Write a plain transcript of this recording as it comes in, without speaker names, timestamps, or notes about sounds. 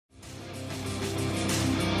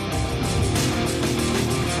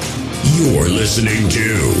You're listening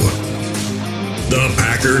to the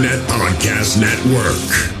Packernet Podcast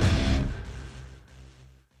Network.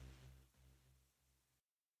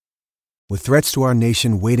 With threats to our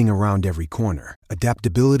nation waiting around every corner,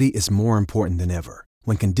 adaptability is more important than ever.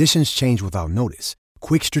 When conditions change without notice,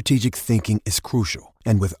 quick strategic thinking is crucial.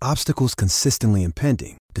 And with obstacles consistently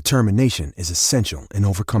impending, determination is essential in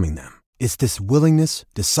overcoming them. It's this willingness,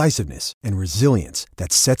 decisiveness, and resilience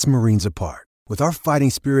that sets Marines apart. With our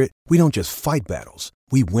fighting spirit, we don't just fight battles,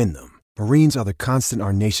 we win them. Marines are the constant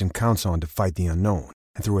our nation counts on to fight the unknown.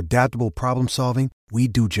 And through adaptable problem solving, we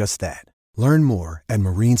do just that. Learn more at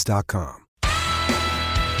marines.com.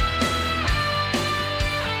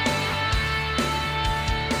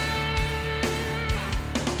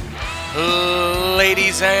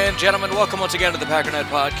 Ladies and gentlemen, welcome once again to the Packernet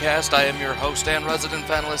Podcast. I am your host and resident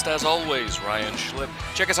panelist, as always, Ryan Schlip.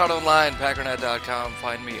 Check us out online, packernet.com.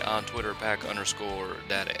 Find me on Twitter,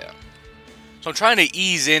 pack_data. So I'm trying to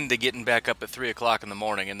ease into getting back up at 3 o'clock in the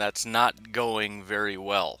morning, and that's not going very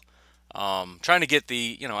well. Trying to get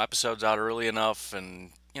the, episodes out early enough,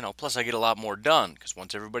 and, plus I get a lot more done, because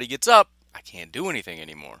once everybody gets up, I can't do anything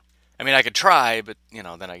anymore. I mean, I could try, but, then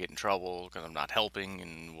I get in trouble because I'm not helping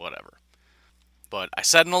and whatever. But I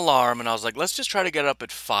set an alarm, and I was like, let's just try to get up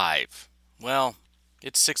at 5. Well,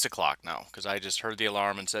 it's 6 o'clock now, because I just heard the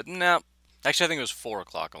alarm and said, no. Actually, I think it was 4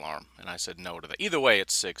 o'clock alarm, and I said no to that. Either way,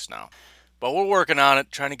 it's 6 now. But we're working on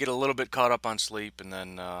it, trying to get a little bit caught up on sleep, and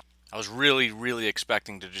then I was really, really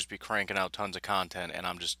expecting to just be cranking out tons of content, and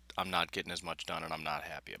I'm not getting as much done, and I'm not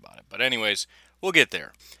happy about it. But anyways, we'll get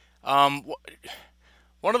there.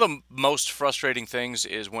 One of the most frustrating things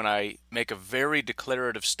is when I make a very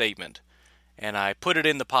declarative statement, and I put it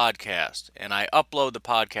in the podcast, and I upload the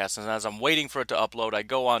podcast, and as I'm waiting for it to upload, I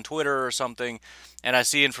go on Twitter or something, and I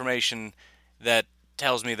see information that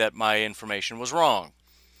tells me that my information was wrong.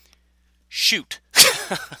 Shoot.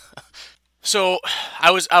 So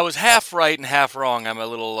I was half right and half wrong on my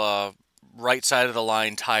little right side of the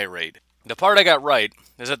line tirade. The part I got right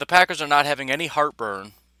is that the Packers are not having any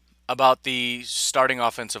heartburn about the starting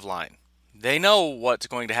offensive line. They know what's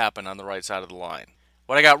going to happen on the right side of the line.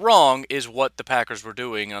 What I got wrong is what the Packers were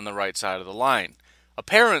doing on the right side of the line.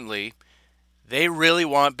 Apparently, they really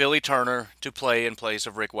want Billy Turner to play in place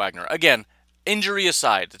of Rick Wagner. Again, injury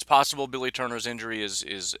aside, it's possible Billy Turner's injury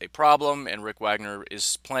is a problem and Rick Wagner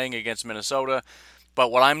is playing against Minnesota.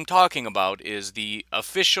 But what I'm talking about is the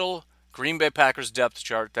official Green Bay Packers depth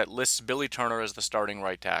chart that lists Billy Turner as the starting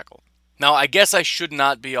right tackle. Now, I guess I should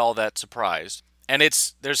not be all that surprised. And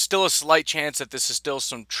there's still a slight chance that this is still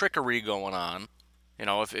some trickery going on.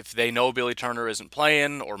 If they know Billy Turner isn't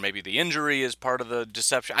playing, or maybe the injury is part of the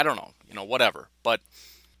deception. I don't know. Whatever. But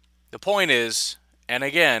the point is, and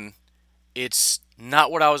again, it's not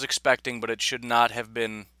what I was expecting, but it should not have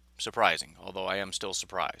been surprising, although I am still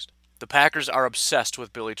surprised. The Packers are obsessed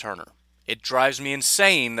with Billy Turner. It drives me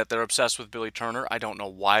insane that they're obsessed with Billy Turner. I don't know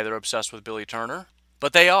why they're obsessed with Billy Turner,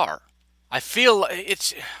 but they are. I feel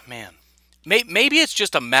maybe it's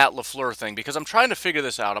just a Matt LaFleur thing, because I'm trying to figure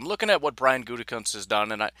this out. I'm looking at what Brian Gutekunst has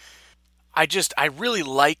done, and I really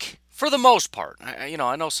like, for the most part, I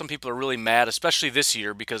know some people are really mad, especially this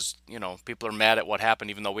year, because, people are mad at what happened,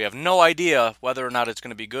 even though we have no idea whether or not it's going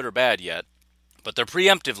to be good or bad yet. But they're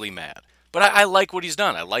preemptively mad. But I like what he's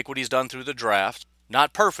done. I like what he's done through the draft.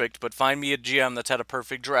 Not perfect, but find me a GM that's had a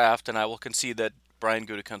perfect draft, and I will concede that Brian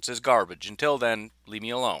Gutekunst is garbage. Until then, leave me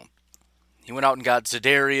alone. He went out and got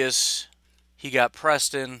Za'Darius. He got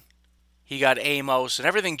Preston, he got Amos, and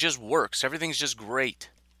everything just works. Everything's just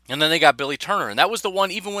great. And then they got Billy Turner, and that was the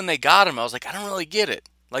one, even when they got him, I was like, I don't really get it.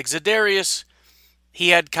 Like Za'Darius, he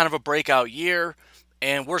had kind of a breakout year,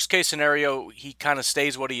 and worst case scenario, he kind of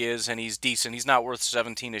stays what he is, and he's decent. He's not worth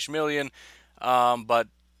 17-ish million, but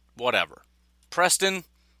whatever. Preston,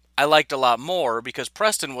 I liked a lot more, because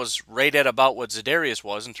Preston was right at about what Za'Darius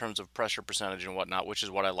was in terms of pressure percentage and whatnot, which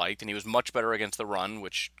is what I liked, and he was much better against the run,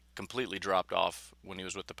 which completely dropped off when he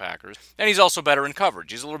was with the Packers. And he's also better in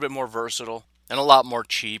coverage. He's a little bit more versatile and a lot more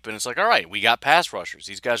cheap. And it's like, all right, we got pass rushers.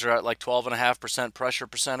 These guys are at like 12.5% pressure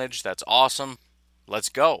percentage. That's awesome. Let's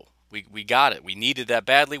go. We got it. We needed that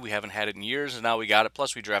badly. We haven't had it in years, and now we got it.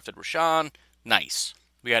 Plus, we drafted Rashawn. Nice.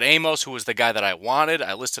 We got Amos, who was the guy that I wanted.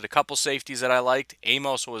 I listed a couple safeties that I liked.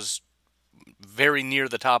 Amos was very near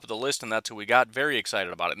the top of the list, and that's who we got. Very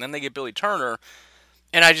excited about it. And then they get Billy Turner,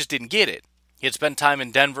 and I just didn't get it. He had spent time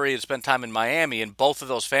in Denver, he had spent time in Miami, and both of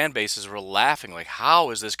those fan bases were laughing, like,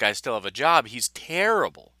 how is this guy still have a job? He's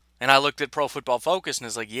terrible. And I looked at Pro Football Focus, and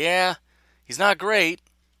it's like, yeah, he's not great.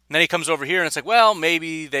 And then he comes over here, and it's like, well,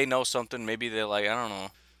 maybe they know something, maybe they I don't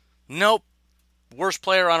know. Nope. Worst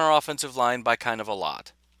player on our offensive line by kind of a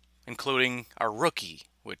lot. including our rookie,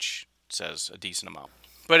 which says a decent amount.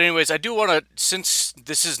 But anyways, I do want to, since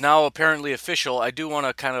this is now apparently official, I do want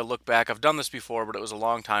to kind of look back. I've done this before, but it was a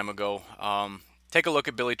long time ago. Take a look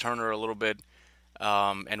at Billy Turner a little bit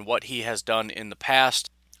and what he has done in the past.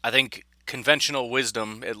 I think conventional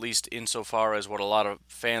wisdom, at least insofar as what a lot of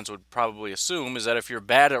fans would probably assume, is that if you're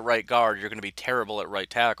bad at right guard, you're going to be terrible at right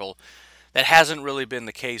tackle. That hasn't really been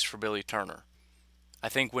the case for Billy Turner. I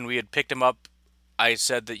think when we had picked him up, I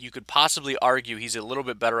said that you could possibly argue he's a little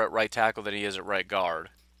bit better at right tackle than he is at right guard.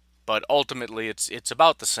 But ultimately, it's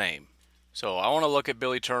about the same. So I want to look at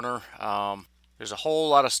Billy Turner. There's a whole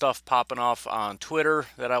lot of stuff popping off on Twitter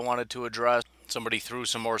that I wanted to address. Somebody threw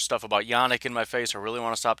some more stuff about Yannick in my face. I really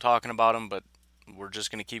want to stop talking about him, but we're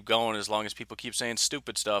just going to keep going as long as people keep saying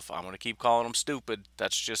stupid stuff. I'm going to keep calling them stupid.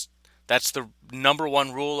 That's the number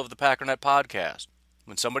one rule of the Packernet podcast.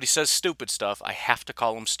 When somebody says stupid stuff, I have to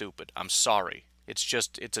call them stupid. I'm sorry.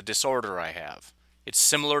 It's a disorder I have. It's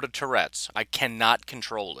similar to Tourette's. I cannot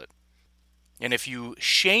control it. And if you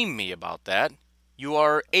shame me about that, you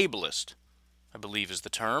are ableist, I believe is the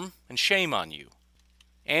term, and shame on you,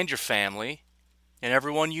 and your family, and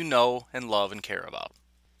everyone you know and love and care about.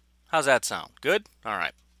 How's that sound? Good? All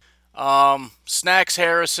right. Snacks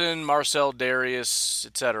Harrison, Marcel Darius,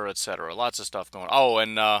 etc., etc. Lots of stuff going on. Oh,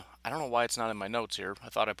 and I don't know why it's not in my notes here. I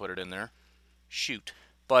thought I put it in there. Shoot.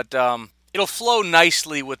 But it'll flow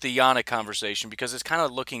nicely with the Yannick conversation because it's kind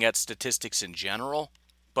of looking at statistics in general.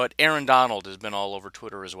 But Aaron Donald has been all over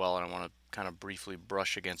Twitter as well, and I want to kind of briefly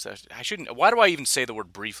brush against that. I shouldn't. Why do I even say the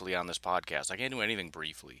word briefly on this podcast? I can't do anything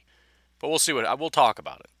briefly. But we'll see we'll talk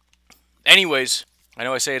about it. Anyways, I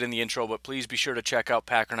know I say it in the intro, but please be sure to check out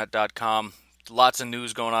Packernet.com. Lots of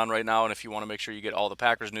news going on right now, and if you want to make sure you get all the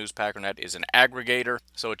Packers news, Packernet is an aggregator,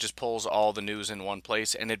 so it just pulls all the news in one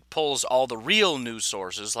place, and it pulls all the real news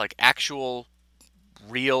sources, like actual,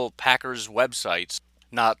 real Packers websites,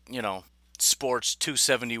 not,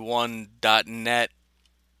 sports271.net,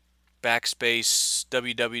 backspace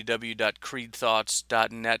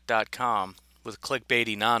www.creedthoughts.net.com with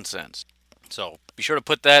clickbaity nonsense. So be sure to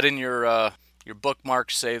put that in your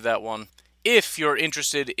bookmarks, save that one. If you're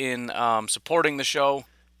interested in supporting the show,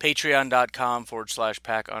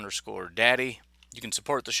 patreon.com/pack_daddy. You can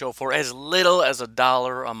support the show for as little as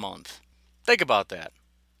 $1 a month. Think about that.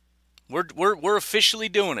 We're officially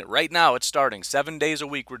doing it. Right now it's starting. 7 days a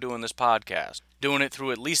week we're doing this podcast. Doing it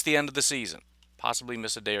through at least the end of the season. Possibly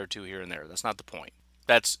miss a day or two here and there. That's not the point.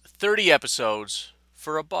 That's 30 episodes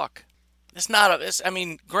for $1. It's not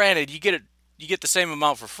granted, you get the same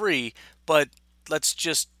amount for free, but let's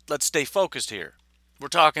stay focused here. We're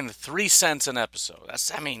talking 3 cents an episode.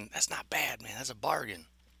 That's not bad, man. That's a bargain.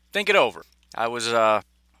 Think it over. I was a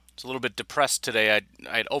little bit depressed today.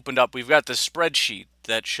 I'd opened up. We've got this spreadsheet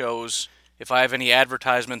that shows if I have any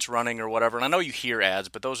advertisements running or whatever. And I know you hear ads,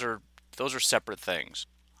 but those are separate things.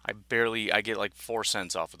 I get like 4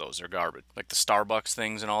 cents off of those. They're garbage. Like the Starbucks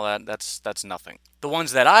things and all that. That's nothing. The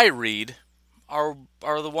ones that I read are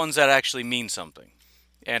the ones that actually mean something.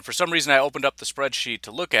 And for some reason I opened up the spreadsheet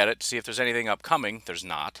to look at it to see if there's anything upcoming. There's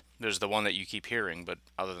not. There's the one that you keep hearing, but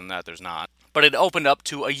other than that, there's not. But it opened up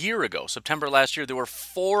to a year ago, September last year. There were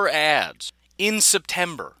 4 ads in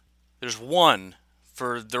September. There's 1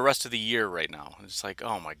 for the rest of the year right now. It's like,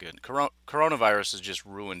 oh my goodness. Coronavirus has just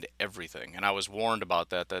ruined everything. And I was warned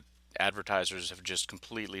about that advertisers have just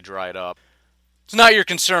completely dried up. It's not your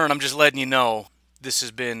concern. I'm just letting you know this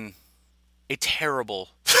has been a terrible,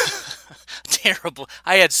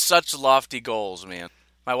 I had such lofty goals, man.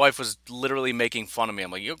 My wife was literally making fun of me.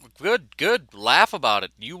 I'm like, good, laugh about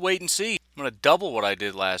it. You wait and see. I'm going to double what I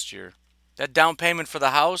did last year. That down payment for the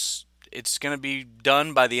house, it's going to be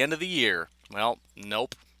done by the end of the year. Well,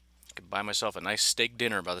 nope. I could buy myself a nice steak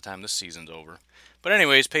dinner by the time this season's over. But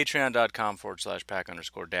anyways,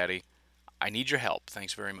 patreon.com/pack_daddy. I need your help.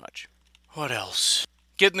 Thanks very much. What else?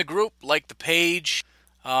 Get in the group, like the page.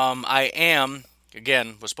 Was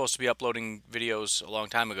supposed to be uploading videos a long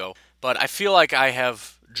time ago, but I feel like I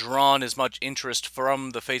have drawn as much interest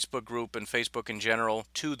from the Facebook group and Facebook in general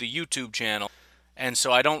to the YouTube channel, and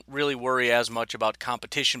so I don't really worry as much about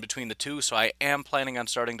competition between the two, so I am planning on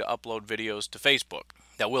starting to upload videos to Facebook.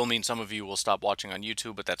 That will mean some of you will stop watching on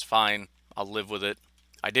YouTube, but that's fine. I'll live with it.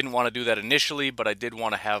 I didn't want to do that initially, but I did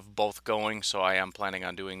want to have both going, so I am planning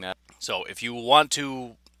on doing that. So if you want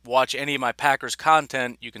to watch any of my Packers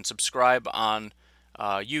content, you can subscribe on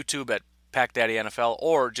YouTube at Pack Daddy NFL,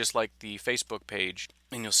 or just like the Facebook page,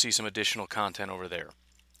 and you'll see some additional content over there.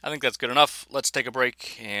 I think that's good enough. Let's take a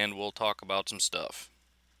break, and we'll talk about some stuff.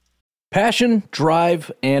 Passion,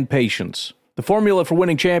 drive, and patience. The formula for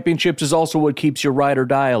winning championships is also what keeps your ride or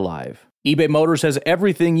die alive. eBay Motors has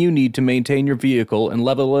everything you need to maintain your vehicle and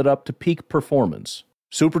level it up to peak performance.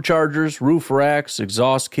 Superchargers, roof racks,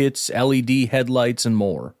 exhaust kits, LED headlights, and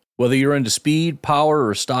more. Whether you're into speed, power,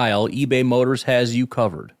 or style, eBay Motors has you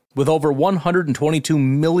covered. With over 122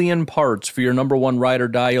 million parts for your number one ride or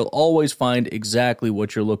die, you'll always find exactly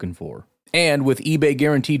what you're looking for. And with eBay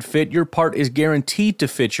Guaranteed Fit, your part is guaranteed to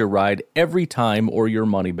fit your ride every time or your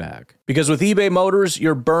money back. Because with eBay Motors,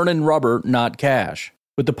 you're burning rubber, not cash.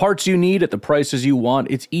 With the parts you need at the prices you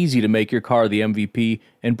want, it's easy to make your car the MVP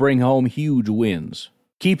and bring home huge wins.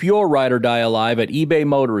 Keep your ride or die alive at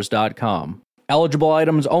ebaymotors.com. Eligible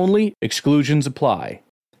items only, exclusions apply.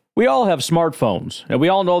 We all have smartphones, and we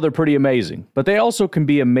all know they're pretty amazing, but they also can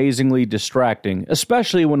be amazingly distracting,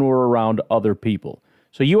 especially when we're around other people.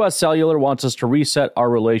 So US Cellular wants us to reset our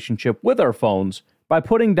relationship with our phones by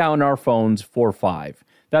putting down our phones for $5.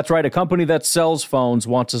 That's right, a company that sells phones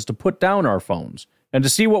wants us to put down our phones. And to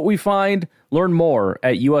see what we find, learn more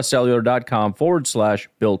at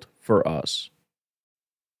uscellular.com/built for us.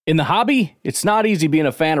 In the hobby, it's not easy being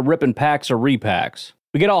a fan of ripping packs or repacks.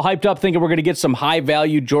 We get all hyped up thinking we're going to get some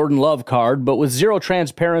high-value Jordan Love card, but with zero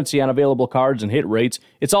transparency on available cards and hit rates,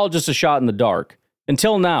 it's all just a shot in the dark.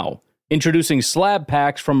 Until now, introducing slab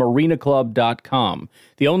packs from arenaclub.com,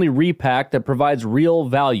 the only repack that provides real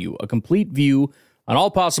value, a complete view on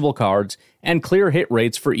all possible cards, and clear hit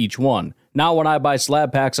rates for each one. Now when I buy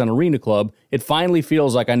slab packs on Arena Club, it finally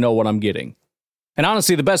feels like I know what I'm getting. And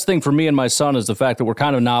honestly, the best thing for me and my son is the fact that we're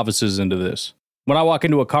kind of novices into this. When I walk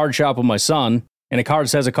into a card shop with my son, and a card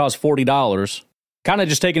says it costs $40, kind of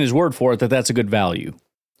just taking his word for it that that's a good value.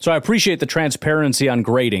 So I appreciate the transparency on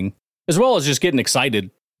grading, as well as just getting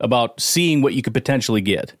excited about seeing what you could potentially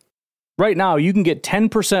get. Right now, you can get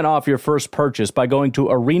 10% off your first purchase by going to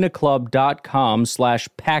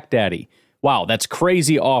arenaclub.com/packdaddy. Wow, that's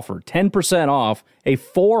crazy offer. 10% off a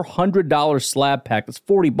 $400 slab pack. That's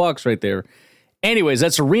 $40 right there. Anyways,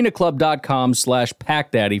 that's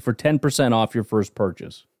arenaclub.com/packdaddy for 10% off your first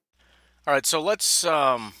purchase. All right, so let's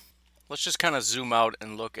just kind of zoom out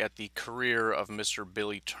and look at the career of Mr.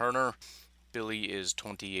 Billy Turner. Billy is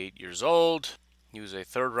 28 years old. He was a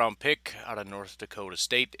third-round pick out of North Dakota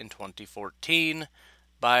State in 2014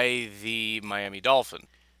 by the Miami Dolphins.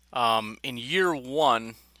 In year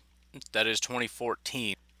one, that is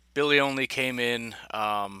 2014, Billy only came in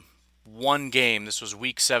one game. This was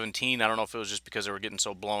week 17. I don't know if it was just because they were getting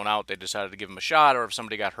so blown out they decided to give him a shot, or if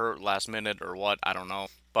somebody got hurt last minute or what, I don't know.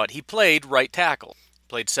 But he played right tackle.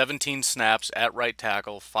 Played 17 snaps at right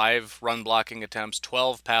tackle, 5 run blocking attempts,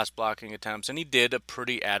 12 pass blocking attempts, and he did a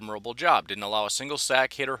pretty admirable job. Didn't allow a single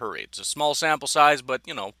sack, hit, or hurry. It's a small sample size, but,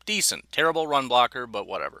 decent. Terrible run blocker, but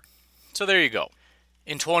whatever. So there you go.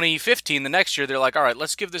 In 2015, the next year, they're like, all right,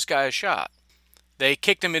 let's give this guy a shot. They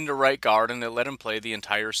kicked him into right guard, and they let him play the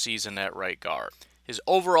entire season at right guard. His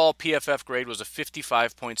overall PFF grade was a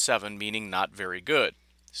 55.7, meaning not very good.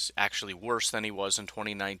 It's actually worse than he was in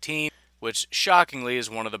 2019. Which, shockingly, is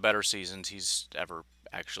one of the better seasons he's ever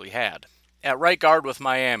actually had. At right guard with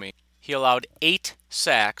Miami, he allowed 8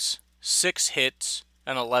 sacks, 6 hits,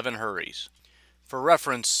 and 11 hurries. For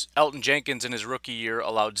reference, Elton Jenkins in his rookie year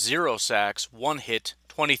allowed 0 sacks, 1 hit,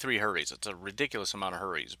 23 hurries. It's a ridiculous amount of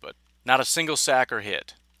hurries, but not a single sack or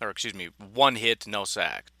hit. 1 hit, no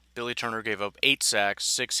sack. Billy Turner gave up 8 sacks,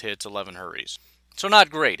 6 hits, 11 hurries. So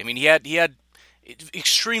not great. I mean, he had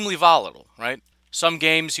extremely volatile, right? Some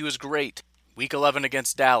games he was great. Week 11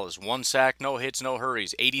 against Dallas, 1 sack, no hits, no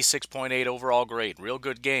hurries, 86.8 overall grade, real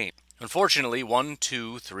good game. Unfortunately, 9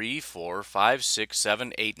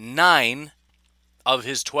 of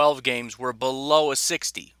his 12 games were below a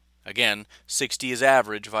 60. Again, 60 is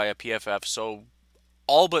average via PFF, so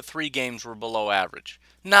all but 3 games were below average.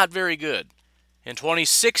 Not very good. In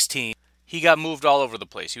 2016, he got moved all over the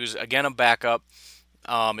place. He was, again, a backup.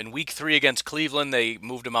 In Week 3 against Cleveland, they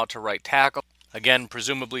moved him out to right tackle. Again,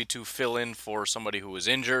 presumably to fill in for somebody who was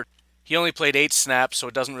injured. He only played 8 snaps, so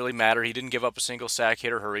it doesn't really matter. He didn't give up a single sack,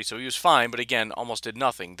 hit, or hurry, so he was fine, but again, almost did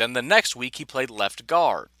nothing. Then the next week, he played left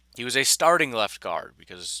guard. He was a starting left guard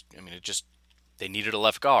because, they needed a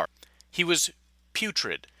left guard. He was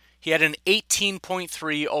putrid. He had an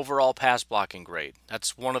 18.3 overall pass blocking grade.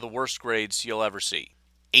 That's one of the worst grades you'll ever see.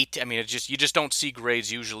 You just don't see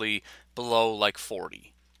grades usually below like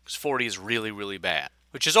 40, because 40 is really, really bad.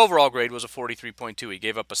 Which his overall grade was a 43.2. He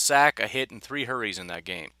gave up a sack, a hit, and 3 hurries in that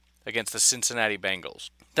game against the Cincinnati Bengals.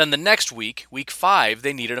 Then the next week, week 5,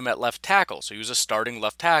 they needed him at left tackle, so he was a starting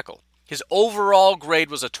left tackle. His overall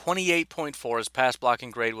grade was a 28.4. His pass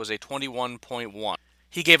blocking grade was a 21.1.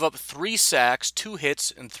 He gave up 3 sacks, 2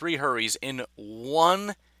 hits, and 3 hurries in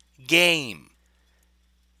one game.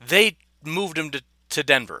 They moved him to to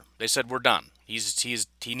Denver. They said, we're done. He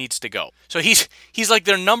needs to go. So he's like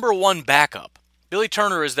their number one backup. Billy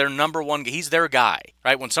Turner is their number one. He's their guy,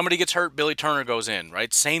 right? When somebody gets hurt, Billy Turner goes in,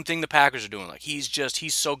 right? Same thing the Packers are doing. Like, he's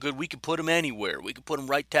so good. We could put him anywhere. We could put him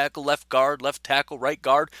right tackle, left guard, left tackle, right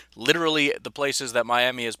guard. Literally the places that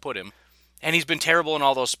Miami has put him. And he's been terrible in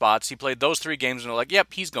all those spots. He played those 3 games and they're like,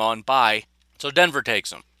 yep, he's gone. Bye. So Denver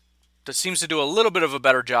takes him. That seems to do a little bit of a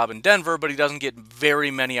better job in Denver, but he doesn't get very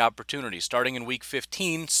many opportunities. Starting in Week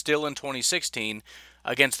 15, still in 2016,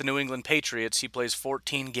 against the New England Patriots, he plays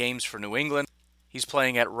 14 games for New England. He's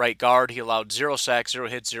playing at right guard. He allowed 0 sacks, 0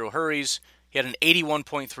 hits, 0 hurries. He had an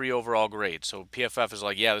 81.3 overall grade. So PFF is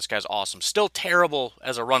like, yeah, this guy's awesome. Still terrible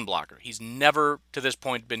as a run blocker. He's never, to this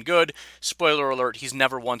point, been good. Spoiler alert, he's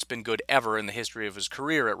never once been good ever in the history of his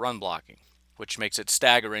career at run blocking, which makes it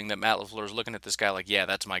staggering that Matt LaFleur is looking at this guy like, yeah,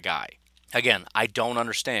 that's my guy. Again, I don't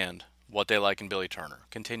understand what they like in Billy Turner.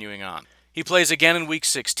 Continuing on. He plays again in Week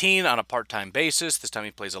 16 on a part-time basis. This time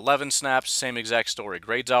he plays 11 snaps. Same exact story.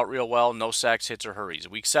 Grades out real well. No sacks, hits, or hurries.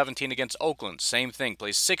 Week 17 against Oakland. Same thing.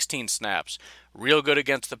 Plays 16 snaps. Real good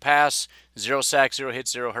against the pass. 0 sacks, 0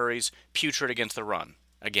 hits, 0 hurries. Putrid against the run.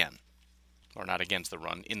 Again. Or not against the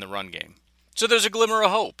run. In the run game. So there's a glimmer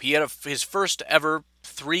of hope. He had his first ever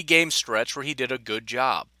 3-game stretch where he did a good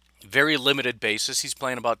job. Very limited basis. He's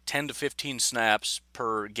playing about 10 to 15 snaps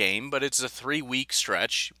per game, but it's a 3-week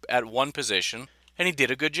stretch at one position, and he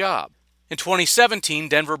did a good job. In 2017,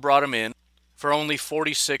 Denver brought him in for only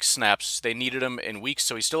 46 snaps. They needed him in weeks,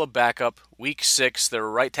 so he's still a backup. Week 6, their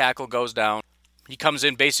right tackle goes down. He comes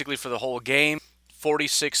in basically for the whole game,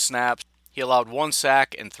 46 snaps. He allowed 1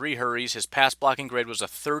 sack and 3 hurries. His pass blocking grade was a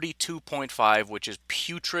 32.5, which is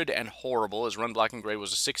putrid and horrible. His run blocking grade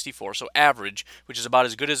was a 64, so average, which is about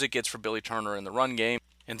as good as it gets for Billy Turner in the run game.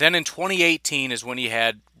 And then in 2018 is when he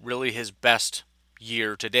had really his best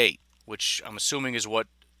year to date, which I'm assuming is what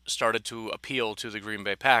started to appeal to the Green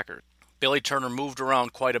Bay Packers. Billy Turner moved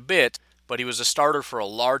around quite a bit, but he was a starter for a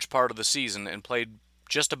large part of the season and played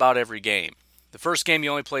just about every game. The first game he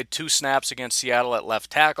only played 2 snaps against Seattle at left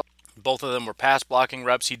tackle. Both of them were pass blocking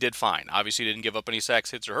reps. He did fine. Obviously, he didn't give up any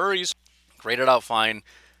sacks, hits, or hurries. Graded out fine.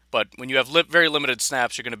 But when you have very limited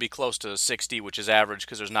snaps, you're going to be close to 60, which is average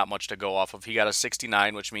because there's not much to go off of. He got a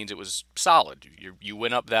 69, which means it was solid. You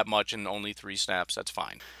went up that much in only 3 snaps. That's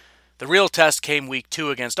fine. The real test came week 2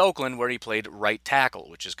 against Oakland, where he played right tackle,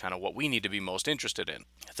 which is kind of what we need to be most interested in.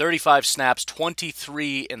 35 snaps,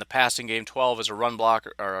 23 in the passing game, 12 as a run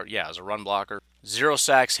blocker. As a run blocker. 0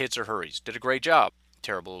 sacks, hits, or hurries. Did a great job.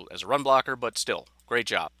 Terrible as a run blocker, but still, great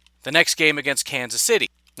job. The next game against Kansas City.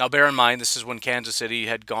 Now, bear in mind, this is when Kansas City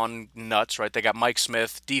had gone nuts, right? They got Mike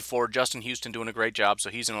Smith, Dee Ford, Justin Houston doing a great job, so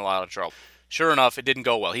he's in a lot of trouble. Sure enough, it didn't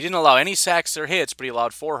go well. He didn't allow any sacks or hits, but he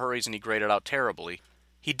allowed 4 hurries, and he graded out terribly.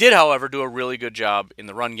 He did, however, do a really good job in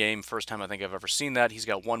the run game. First time I think I've ever seen that. He's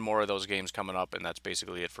got 1 more of those games coming up, and that's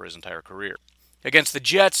basically it for his entire career. Against the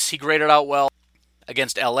Jets, he graded out well.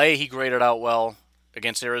 Against LA, he graded out well.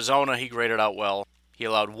 Against Arizona, he graded out well. He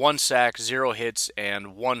allowed 1 sack, 0 hits,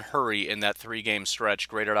 and 1 hurry in that 3-game stretch.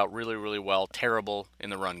 Graded out really, really well. Terrible in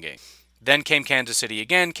the run game. Then came Kansas City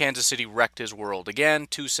again. Kansas City wrecked his world again.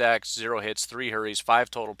 2 sacks, 0 hits, 3 hurries, 5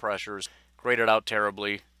 total pressures. Graded out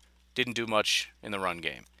terribly. Didn't do much in the run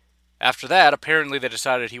game. After that, apparently they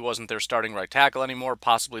decided he wasn't their starting right tackle anymore.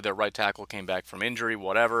 Possibly their right tackle came back from injury,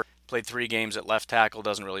 whatever. Played 3 games at left tackle,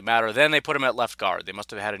 doesn't really matter. Then they put him at left guard. They must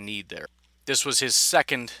have had a need there. This was his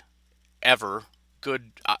second ever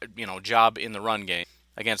good job in the run game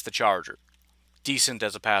against the Chargers. Decent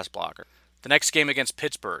as a pass blocker. The next game against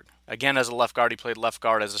Pittsburgh, again as a left guard, he played left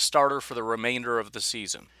guard as a starter for the remainder of the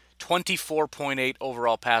season. 24.8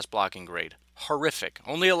 overall pass blocking grade. Horrific.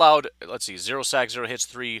 Only allowed, 0 sacks, 0 hits,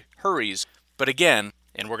 3 hurries. But again,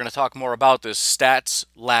 and we're going to talk more about this, stats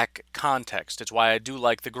lack context. It's why I do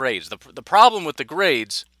like the grades. The problem with the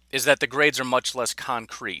grades is that the grades are much less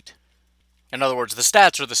concrete. In other words, the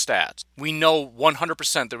stats are the stats. We know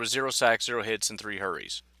 100% there was 0 sacks, 0 hits, and 3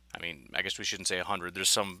 hurries. I mean, I guess we shouldn't say 100. There's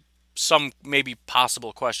some maybe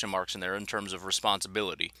possible question marks in there in terms of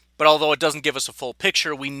responsibility. But although it doesn't give us a full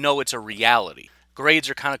picture, we know it's a reality. Grades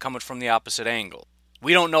are kind of coming from the opposite angle.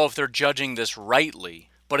 We don't know if they're judging this rightly,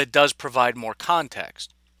 but it does provide more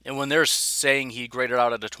context. And when they're saying he graded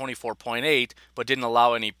out at a 24.8 but didn't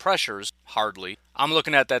allow any pressures, hardly, I'm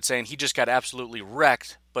looking at that saying he just got absolutely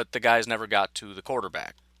wrecked, but the guys never got to the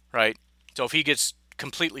quarterback, right? So if he gets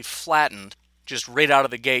completely flattened, just right out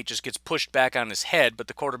of the gate, just gets pushed back on his head, but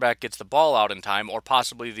the quarterback gets the ball out in time, or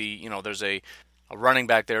possibly there's a running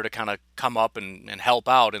back there to kind of come up and help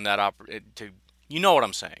out in that you know what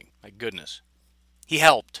I'm saying. My goodness. He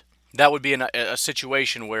helped. that would be a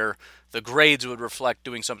situation where the grades would reflect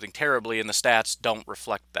doing something terribly and the stats don't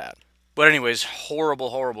reflect that. But anyways, horrible,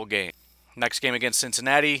 horrible game. Next game against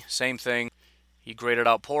Cincinnati, same thing. He graded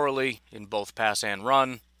out poorly in both pass and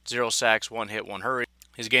run. 0 sacks, 1 hit, 1 hurry.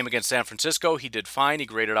 His game against San Francisco, he did fine. He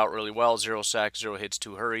graded out really well. 0 sacks, 0 hits,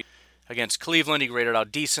 2 hurry. Against Cleveland, he graded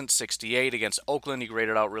out decent, 68. Against Oakland, he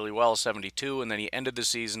graded out really well, 72. And then he ended the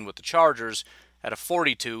season with the Chargers at a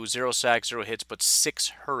 42, 0 sacks, 0 hits, but 6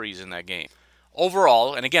 hurries in that game.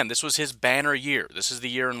 Overall, and again, this was his banner year. This is the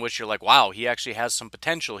year in which you're like, wow, he actually has some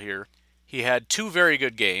potential here. He had 2 very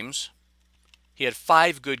good games. He had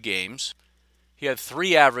 5 good games. He had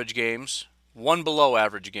 3 average games, 1 below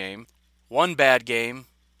average game, 2 bad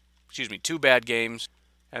games,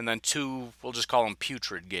 and then 2, we'll just call them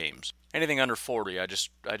putrid games. Anything under 40, I just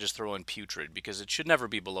throw in putrid because it should never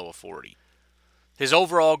be below a 40. His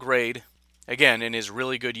overall grade, again, in his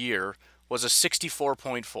really good year, was a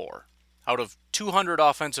 64.4. Out of 200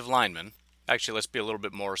 offensive linemen, actually let's be a little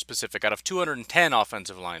bit more specific, out of 210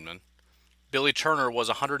 offensive linemen, Billy Turner was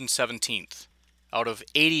 117th. Out of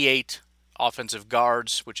 88 offensive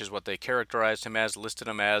guards, which is what they characterized him as, listed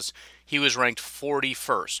him as, he was ranked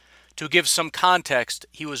 41st. To give some context,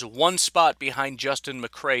 he was 1 spot behind Justin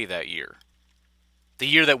McCray that year. The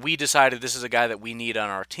year that we decided this is a guy that we need on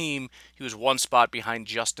our team, he was 1 spot behind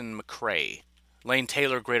Justin McCray. Lane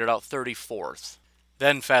Taylor graded out 34th.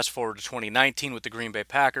 Then fast forward to 2019 with the Green Bay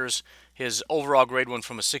Packers. His overall grade went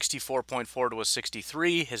from a 64.4 to a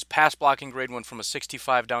 63. His pass blocking grade went from a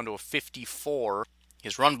 65 down to a 54.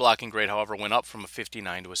 His run blocking grade, however, went up from a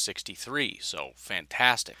 59 to a 63. So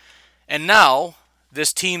fantastic. And now,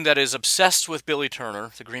 this team that is obsessed with Billy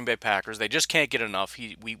Turner, the Green Bay Packers, they just can't get enough.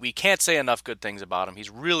 We can't say enough good things about him. He's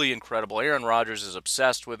really incredible. Aaron Rodgers is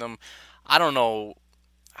obsessed with him. I don't know.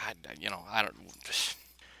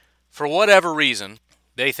 For whatever reason,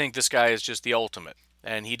 they think this guy is just the ultimate.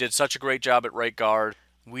 And he did such a great job at right guard.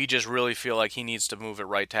 We just really feel like he needs to move at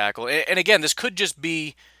right tackle. And again, this could just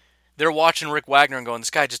be they're watching Rick Wagner and going, this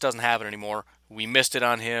guy just doesn't have it anymore. We missed it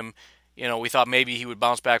on him. We thought maybe he would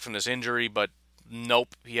bounce back from this injury, but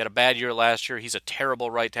nope. He had a bad year last year. He's a terrible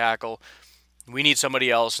right tackle. We need somebody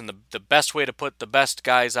else, and the best way to put the best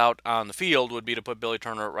guys out on the field would be to put Billy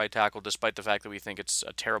Turner at right tackle, despite the fact that we think it's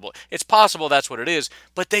a terrible. It's possible that's what it is,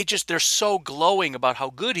 but they're so glowing about how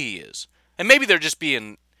good he is. And maybe they're just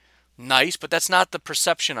being nice, but that's not the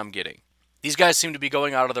perception I'm getting. These guys seem to be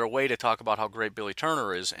going out of their way to talk about how great Billy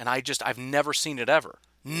Turner is, and I've never seen it ever.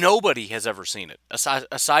 Nobody has ever seen it,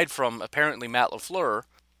 aside from apparently Matt LaFleur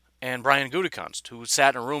and Brian Gutekunst, who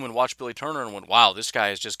sat in a room and watched Billy Turner and went, wow, this guy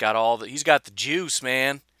has just got he's got the juice,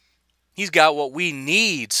 man. He's got what we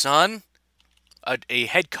need, son. A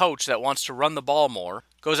head coach that wants to run the ball more,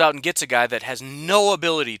 goes out and gets a guy that has no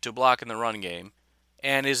ability to block in the run game,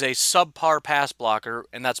 and is a subpar pass blocker,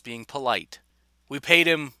 and that's being polite. We paid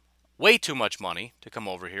him way too much money to come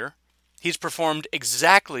over here. He's performed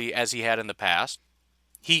exactly as he had in the past.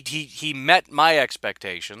 He met my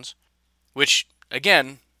expectations, which,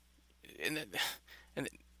 again, and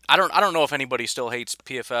I don't know if anybody still hates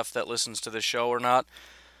PFF that listens to this show or not.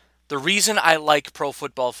 The reason I like Pro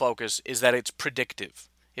Football Focus is that it's predictive.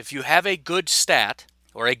 If you have a good stat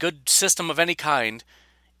or a good system of any kind,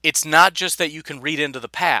 it's not just that you can read into the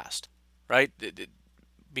past, right?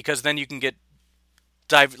 Because then you can get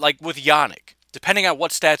like with Yannick. Depending on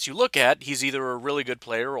what stats you look at, he's either a really good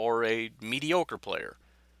player or a mediocre player.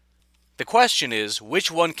 The question is,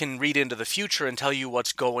 which one can read into the future and tell you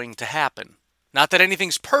what's going to happen? Not that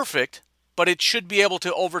anything's perfect, but it should be able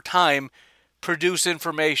to, over time, produce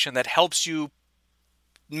information that helps you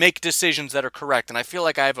make decisions that are correct. And I feel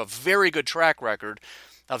like I have a very good track record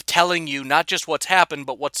of telling you not just what's happened,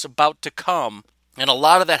 but what's about to come. And a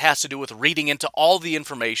lot of that has to do with reading into all the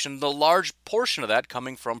information, the large portion of that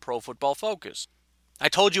coming from Pro Football Focus. I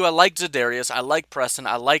told you I like Za'Darius, I like Preston,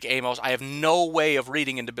 I like Amos. I have no way of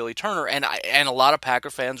reading into Billy Turner, and a lot of Packer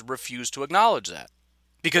fans refuse to acknowledge that.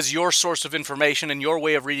 Because your source of information and your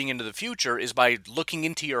way of reading into the future is by looking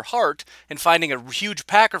into your heart and finding a huge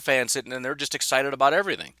Packer fan sitting in there just excited about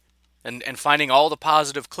everything. And finding all the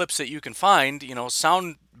positive clips that you can find,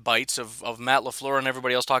 sound bites of Matt LaFleur and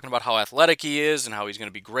everybody else talking about how athletic he is and how he's going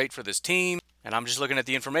to be great for this team. And I'm just looking at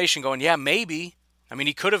the information going, yeah, maybe. I mean,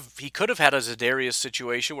 he could have had a Za'Darius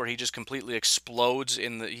situation where he just completely explodes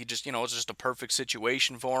it's just a perfect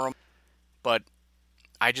situation for him. But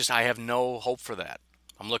I have no hope for that.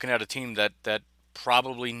 I'm looking at a team that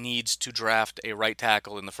probably needs to draft a right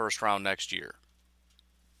tackle in the first round next year.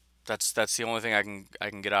 That's the only thing I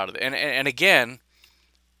can get out of it. And again,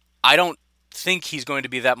 I don't think he's going to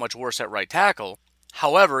be that much worse at right tackle.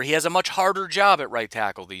 However, he has a much harder job at right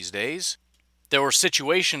tackle these days. There were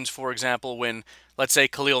situations, for example, when, let's say,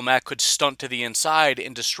 Khalil Mack could stunt to the inside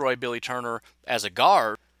and destroy Billy Turner as a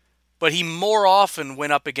guard, but he more often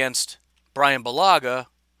went up against Brian Bulaga,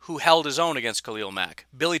 who held his own against Khalil Mack.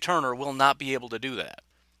 Billy Turner will not be able to do that.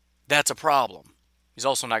 That's a problem. He's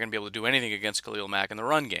also not going to be able to do anything against Khalil Mack in the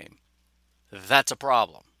run game. That's a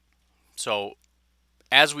problem. So,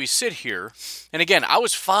 as we sit here, and again, I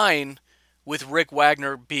was fine with Rick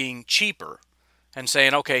Wagner being cheaper and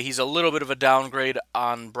saying, okay, he's a little bit of a downgrade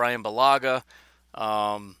on Brian Bulaga,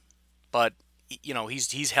 but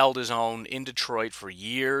he's held his own in Detroit for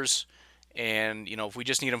years, and if we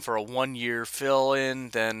just need him for a 1-year fill-in,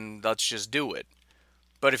 then let's just do it.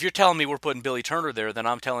 But if you're telling me we're putting Billy Turner there, then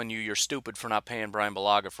I'm telling you you're stupid for not paying Brian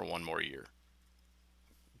Bulaga for 1 more year.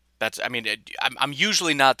 I'm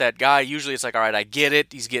usually not that guy. Usually it's like, all right, I get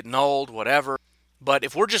it, he's getting old, whatever. But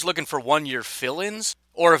if we're just looking for 1-year fill-ins,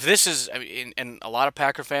 or if this is, and a lot of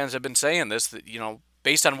Packer fans have been saying this, that,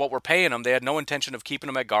 based on what we're paying him, they had no intention of keeping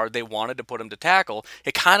him at guard. They wanted to put him to tackle.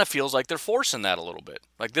 It kind of feels like they're forcing that a little bit.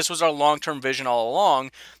 Like this was our long-term vision all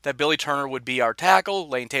along, that Billy Turner would be our tackle,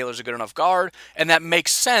 Lane Taylor's a good enough guard, and that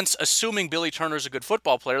makes sense, assuming Billy Turner's a good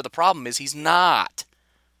football player. The problem is he's not.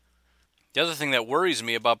 The other thing that worries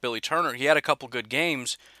me about Billy Turner, he had a couple good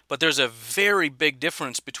games, but there's a very big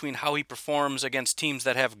difference between how he performs against teams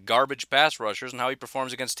that have garbage pass rushers and how he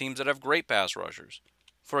performs against teams that have great pass rushers.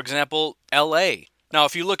 For example, L.A. Now,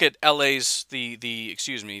 if you look at L.A.'s,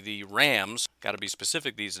 the Rams, got to be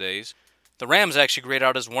specific these days, the Rams actually grade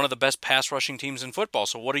out as one of the best pass rushing teams in football,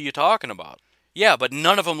 so what are you talking about? Yeah, but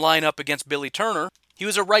none of them line up against Billy Turner. He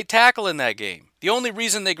was a right tackle in that game. The only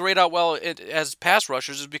reason they grade out well as pass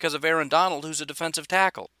rushers is because of Aaron Donald, who's a defensive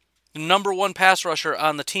tackle. The number 1 pass rusher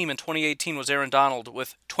on the team in 2018 was Aaron Donald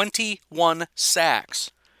with 21 sacks.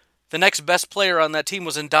 The next best player on that team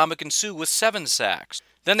was Ndamukong Suh with 7 sacks.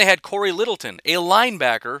 Then they had Corey Littleton, a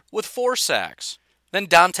linebacker, with 4 sacks. Then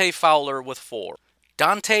Dante Fowler with 4.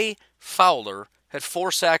 Dante Fowler had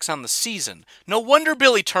 4 sacks on the season. No wonder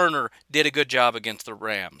Billy Turner did a good job against the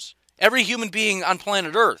Rams. Every human being on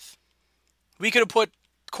planet Earth. We could have put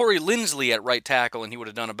Corey Linsley at right tackle and he would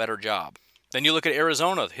have done a better job. Then you look at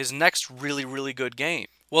Arizona, his next really, really good game.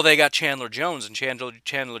 Well, they got Chandler Jones, and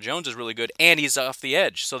Chandler Jones is really good, and he's off the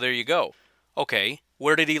edge, so there you go. Okay,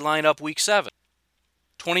 where did he line up week 7?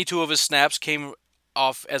 22 of his snaps came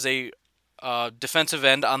off as a defensive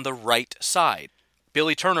end on the right side.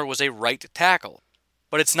 Billy Turner was a right tackle,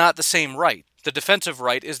 but it's not the same right. The defensive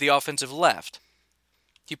right is the offensive left.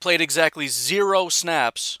 He played exactly 0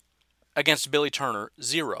 snaps against Billy Turner,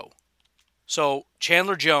 0. So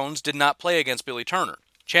Chandler Jones did not play against Billy Turner.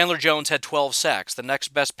 Chandler Jones had 12 sacks. The next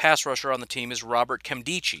best pass rusher on the team is Robert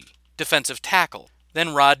Nkemdiche, defensive tackle.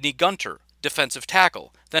 Then Rodney Gunter, defensive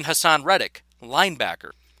tackle. Then Hassan Reddick,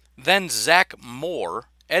 linebacker. Then Zach Moore,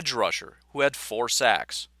 edge rusher, who had 4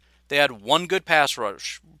 sacks. They had 1 good pass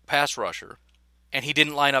rusher, and he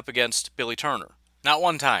didn't line up against Billy Turner. Not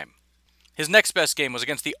one time. His next best game was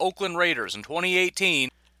against the Oakland Raiders in 2018.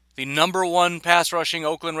 The number 1 pass rushing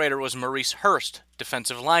Oakland Raider was Maurice Hurst,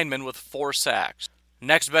 defensive lineman with 4 sacks.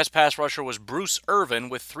 Next best pass rusher was Bruce Irvin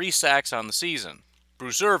with 3 sacks on the season.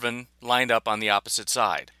 Bruce Irvin lined up on the opposite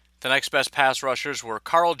side. The next best pass rushers were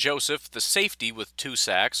Carl Joseph, the safety, with 2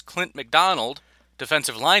 sacks, Clint McDonald,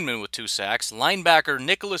 defensive lineman with 2 sacks, linebacker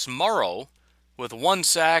Nicholas Morrow with 1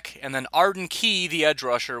 sack, and then Arden Key, the edge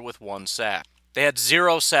rusher, with 1 sack. They had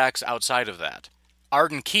 0 sacks outside of that.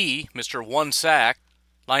 Arden Key, Mr. 1 sack,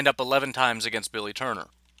 lined up 11 times against Billy Turner.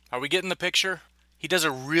 Are we getting the picture? He does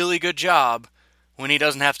a really good job when he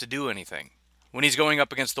doesn't have to do anything, when he's going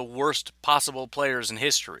up against the worst possible players in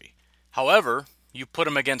history. However, you put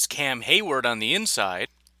him against Cam Hayward on the inside,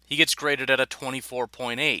 he gets graded at a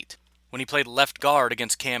 24.8. When he played left guard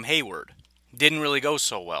against Cam Hayward, didn't really go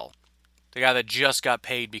so well. The guy that just got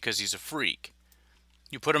paid because he's a freak.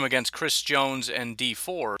 You put him against Chris Jones and D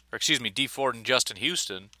Ford and Justin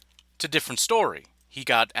Houston, it's a different story. He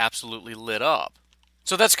got absolutely lit up.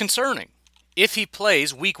 So that's concerning. If he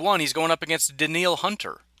plays week 1, he's going up against Danielle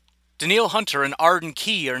Hunter. Danielle Hunter and Arden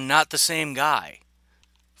Key are not the same guy.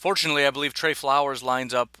 Fortunately, I believe Trey Flowers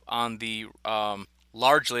lines up on the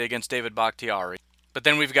largely against David Bakhtiari. But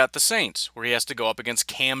then we've got the Saints, where he has to go up against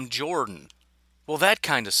Cam Jordan. Well, that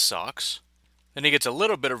kind of sucks. Then he gets a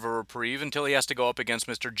little bit of a reprieve until he has to go up against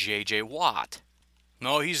Mr. J.J. Watt.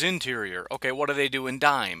 No, he's interior. Okay, what do they do in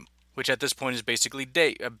dime? Which at this point is basically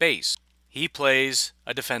base. He plays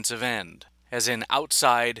a defensive end, as in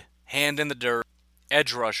outside, hand in the dirt,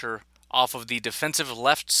 edge rusher, off of the defensive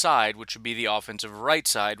left side, which would be the offensive right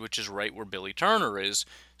side, which is right where Billy Turner is,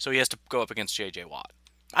 so he has to go up against J.J. Watt.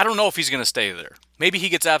 I don't know if he's going to stay there. Maybe he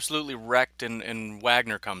gets absolutely wrecked and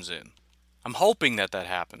Wagner comes in. I'm hoping that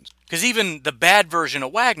happens. Because even the bad version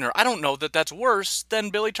of Wagner, I don't know that that's worse than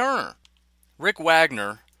Billy Turner. Rick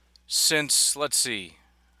Wagner, since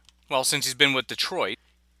he's been with Detroit,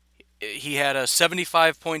 he had a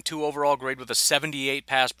 75.2 overall grade with a 78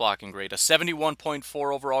 pass blocking grade, a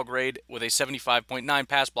 71.4 overall grade with a 75.9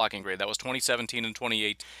 pass blocking grade. That was 2017 and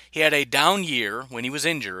 2018. He had a down year when he was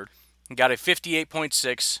injured and got a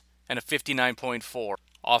 58.6 and a 59.4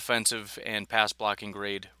 offensive and pass blocking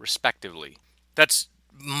grade, respectively. That's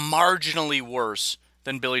marginally worse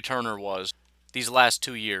than Billy Turner was these last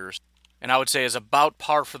 2 years, and I would say is about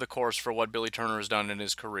par for the course for what Billy Turner has done in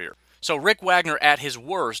his career. So Rick Wagner at his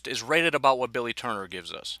worst is rated about what Billy Turner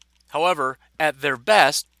gives us. However, at their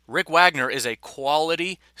best, Rick Wagner is a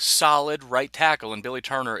quality, solid right tackle, and Billy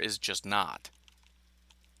Turner is just not.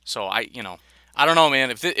 So I don't know, man.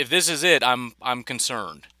 If this is it, I'm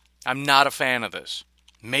concerned. I'm not a fan of this.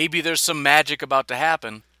 Maybe there's some magic about to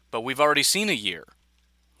happen, but we've already seen a year.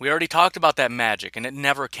 We already talked about that magic, and it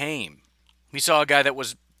never came. We saw a guy that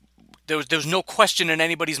was... There was no question in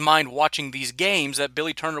anybody's mind watching these games that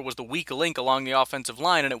Billy Turner was the weak link along the offensive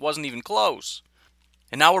line, and it wasn't even close.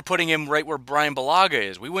 And now we're putting him right where Brian Bulaga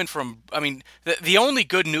is. We went from... the only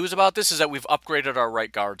good news about this is that we've upgraded our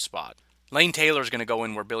right guard spot. Lane Taylor's going to go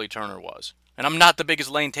in where Billy Turner was. And I'm not the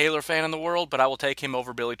biggest Lane Taylor fan in the world, but I will take him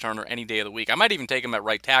over Billy Turner any day of the week. I might even take him at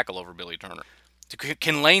right tackle over Billy Turner.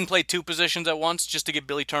 Can Lane play two positions at once just to get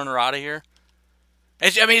Billy Turner out of here?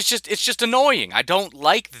 It's just annoying. I don't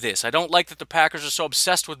like this. I don't like that the Packers are so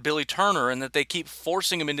obsessed with Billy Turner and that they keep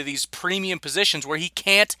forcing him into these premium positions where he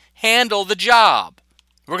can't handle the job.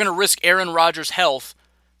 We're going to risk Aaron Rodgers' health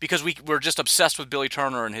because we're just obsessed with Billy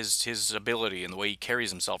Turner and his ability and the way he carries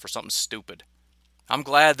himself or something stupid. I'm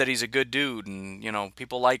glad that he's a good dude and,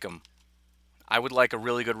 people like him. I would like a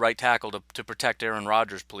really good right tackle to protect Aaron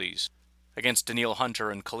Rodgers, please, against Danielle Hunter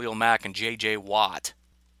and Khalil Mack and J.J. Watt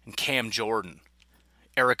and Cam Jordan.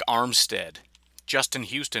 Eric Armstead, Justin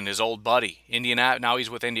Houston, his old buddy. Now he's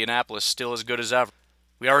with Indianapolis, still as good as ever.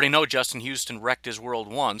 We already know Justin Houston wrecked his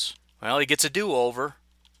world once. Well, he gets a do-over.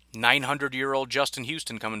 900-year-old Justin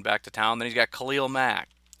Houston coming back to town. Then he's got Khalil Mack.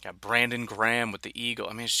 Got Brandon Graham with the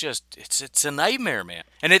Eagle. It's a nightmare, man.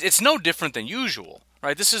 And it's no different than usual,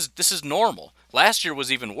 right? This is normal. Last year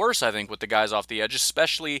was even worse, I think, with the guys off the edge,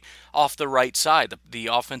 especially off the right side, the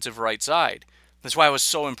offensive right side. That's why I was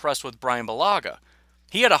so impressed with Brian Bulaga.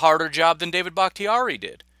 He had a harder job than David Bakhtiari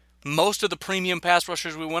did. Most of the premium pass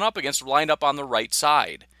rushers we went up against lined up on the right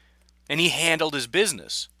side. And he handled his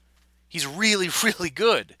business. He's really, really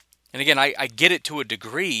good. And again, I get it to a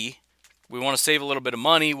degree. We want to save a little bit of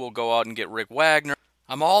money. We'll go out and get Rick Wagner.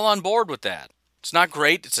 I'm all on board with that. It's not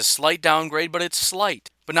great. It's a slight downgrade, but it's slight.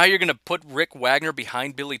 But now you're going to put Rick Wagner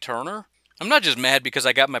behind Billy Turner? I'm not just mad because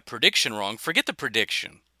I got my prediction wrong. Forget the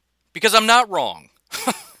prediction. Because I'm not wrong.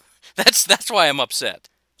 That's why I'm upset.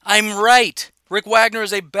 I'm right. Rick Wagner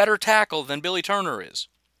is a better tackle than Billy Turner is.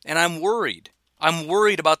 And I'm worried. I'm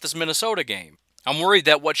worried about this Minnesota game. I'm worried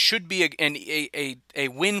that what should be a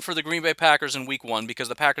win for the Green Bay Packers in Week 1 because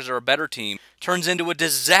the Packers are a better team turns into a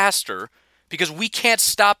disaster because we can't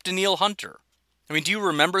stop Danielle Hunter. Do you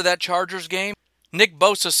remember that Chargers game? Nick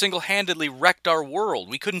Bosa single-handedly wrecked our world.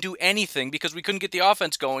 We couldn't do anything because we couldn't get the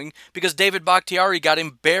offense going because David Bakhtiari got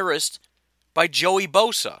embarrassed by Joey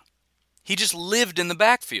Bosa. He just lived in the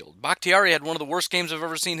backfield. Bakhtiari had one of the worst games I've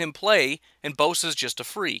ever seen him play, and Bosa's just a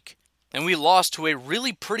freak. And we lost to a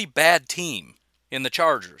really pretty bad team in the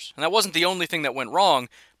Chargers. And that wasn't the only thing that went wrong,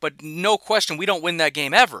 but no question we don't win that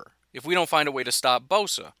game ever if we don't find a way to stop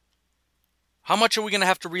Bosa. How much are we going to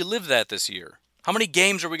have to relive that this year? How many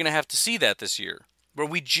games are we going to have to see that this year? Where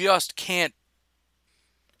we just can't...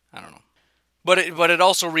 I don't know. But it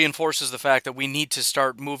also reinforces the fact that we need to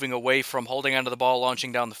start moving away from holding onto the ball,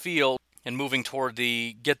 launching down the field, and moving toward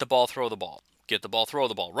the get the ball, throw the ball. Get the ball, throw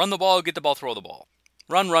the ball. Run the ball, get the ball, throw the ball.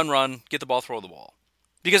 Run, get the ball, throw the ball.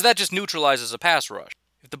 Because that just neutralizes a pass rush.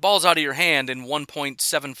 If the ball's out of your hand in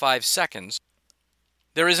 1.75 seconds,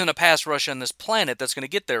 there isn't a pass rush on this planet that's going to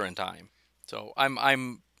get there in time. So I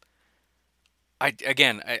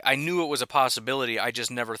knew it was a possibility. I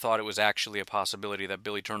just never thought it was actually a possibility that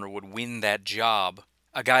Billy Turner would win that job.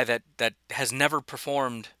 A guy that has never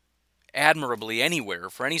performed admirably anywhere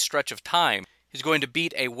for any stretch of time is going to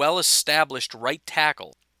beat a well-established right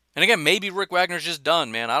tackle. And again, maybe Rick Wagner's just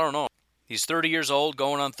done, man. I don't know. He's 30 years old,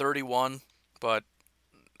 going on 31. But,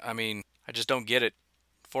 I just don't get it.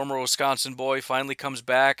 Former Wisconsin boy finally comes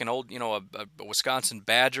back, a Wisconsin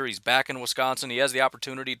Badger. He's back in Wisconsin. He has the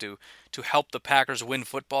opportunity to help the Packers win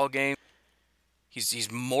football games.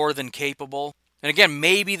 He's more than capable. And again,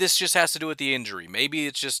 maybe this just has to do with the injury. Maybe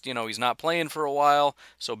it's just, he's not playing for a while,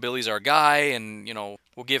 so Billy's our guy, and,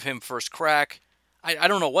 we'll give him first crack. I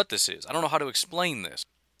don't know what this is. I don't know how to explain this.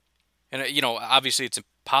 And, obviously it's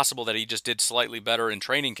possible that he just did slightly better in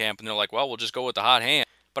training camp, and they're like, well, we'll just go with the hot hand.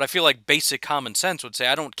 But I feel like basic common sense would say,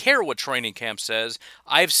 I don't care what training camp says.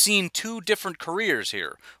 I've seen two different careers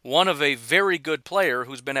here. One of a very good player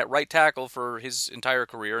who's been at right tackle for his entire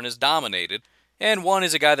career and has dominated. And one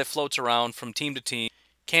is a guy that floats around from team to team,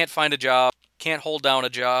 can't find a job, can't hold down a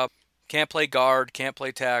job, can't play guard, can't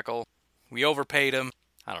play tackle. We overpaid him.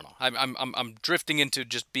 I don't know. I'm drifting into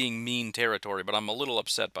just being mean territory, but I'm a little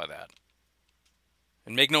upset by that.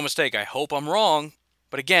 And make no mistake, I hope I'm wrong.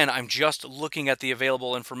 But again, I'm just looking at the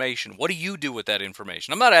available information. What do you do with that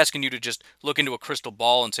information? I'm not asking you to just look into a crystal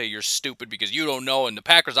ball and say you're stupid because you don't know, and the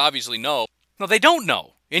Packers obviously know. No, they don't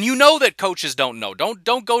know. And you know that coaches don't know.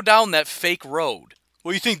 Don't go down that fake road.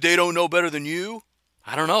 Well, you think they don't know better than you?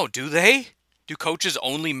 I don't know. Do they? Do coaches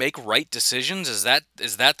only make right decisions? Is that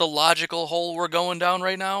the logical hole we're going down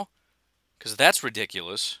right now? Because that's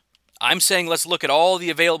ridiculous. I'm saying let's look at all the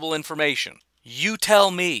available information. You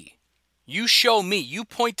tell me. You show me. You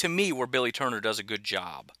point to me where Billy Turner does a good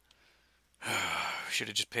job. Should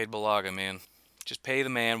have just paid Bulaga, man. Just pay the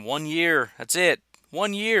man 1 year. That's it.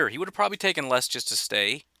 1 year. He would have probably taken less just to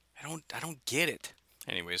stay. I don't get it.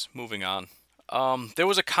 Anyways, moving on. There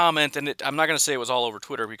was a comment, and I'm not going to say it was all over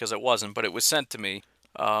Twitter because it wasn't, but it was sent to me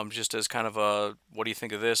just as kind of a, what do you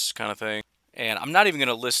think of this kind of thing. And I'm not even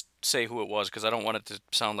going to say who it was because I don't want it to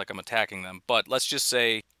sound like I'm attacking them. But let's just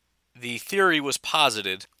say the theory was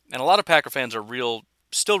posited, and a lot of Packer fans are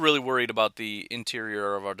still really worried about the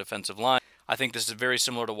interior of our defensive line. I think this is very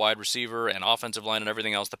similar to wide receiver and offensive line and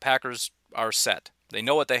everything else. The Packers are set. They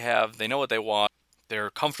know what they have. They know what they want. They're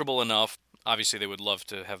comfortable enough. Obviously, they would love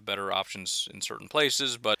to have better options in certain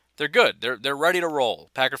places, but they're good. They're ready to roll.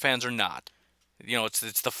 Packer fans are not.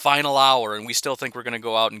 It's the final hour, and we still think we're going to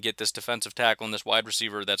go out and get this defensive tackle and this wide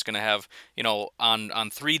receiver that's going to have, on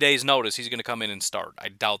 3 days' notice, he's going to come in and start. I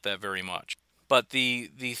doubt that very much. But the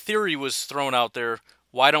theory was thrown out there,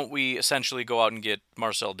 why don't we essentially go out and get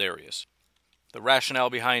Marcell Dareus? The rationale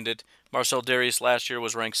behind it, Marcell Dareus last year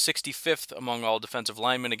was ranked 65th among all defensive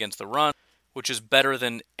linemen against the run, which is better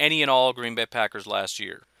than any and all Green Bay Packers last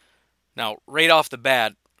year. Now, right off the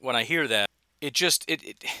bat, when I hear that,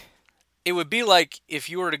 it would be like if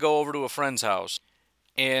you were to go over to a friend's house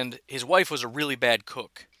and his wife was a really bad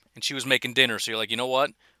cook and she was making dinner, so you're like, you know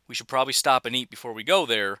what? We should probably stop and eat before we go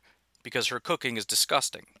there because her cooking is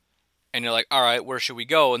disgusting. And you're like, all right, where should we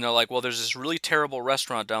go? And they're like, well, there's this really terrible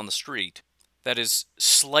restaurant down the street that is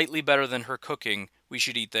slightly better than her cooking. We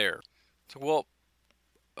should eat there. So,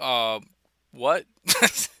 well, what?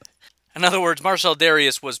 In other words, Marcell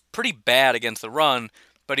Dareus was pretty bad against the run,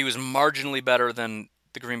 but he was marginally better than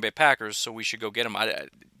the Green Bay Packers, so we should go get him.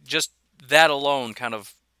 Just that alone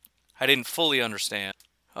I didn't fully understand.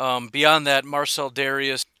 Beyond that, Marcell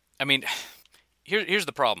Dareus, here's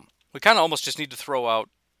the problem. We kind of almost just need to throw out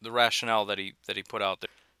the rationale that he put out there,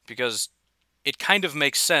 because it kind of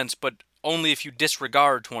makes sense, but only if you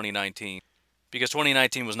disregard 2019, because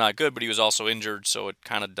 2019 was not good, but he was also injured, so it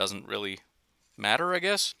kind of doesn't really matter, I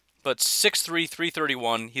guess. But 6'3",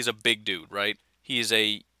 331, he's a big dude, right? He is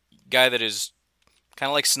a guy that is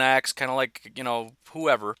kind of like Snacks, kind of like,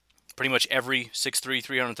 whoever. Pretty much every 6'3",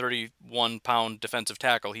 331-pound defensive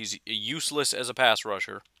tackle. He's useless as a pass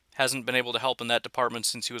rusher. Hasn't been able to help in that department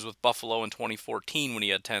since he was with Buffalo in 2014 when he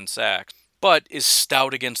had 10 sacks. But is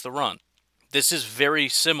stout against the run. This is very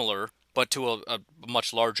similar, but to a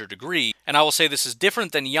much larger degree. And I will say this is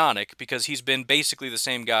different than Yannick because he's been basically the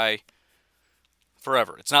same guy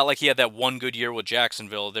forever. It's not like he had that one good year with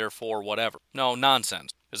Jacksonville, therefore whatever. No,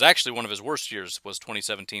 nonsense. It was actually one of his worst years was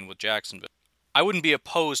 2017 with Jacksonville. I wouldn't be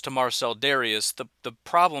opposed to Marcell Dareus. The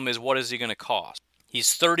problem is, what is he going to cost?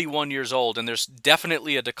 He's 31 years old, and there's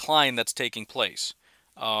definitely a decline that's taking place.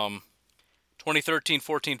 2013,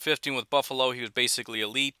 14, 15 with Buffalo, he was basically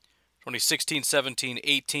elite. 2016, 17,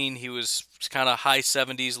 18, he was kind of high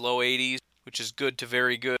 70s, low 80s, which is good to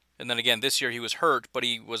very good. And then again, this year he was hurt, but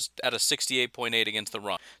he was at a 68.8 against the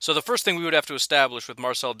run. So the first thing we would have to establish with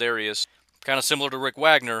Marcell Dareus, kind of similar to Rick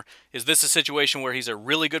Wagner, is this a situation where he's a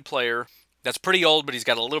really good player that's pretty old, but he's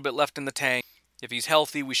got a little bit left in the tank. If he's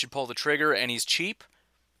healthy, we should pull the trigger, and he's cheap.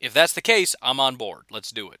 If that's the case, I'm on board. Let's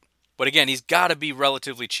do it. But again, he's got to be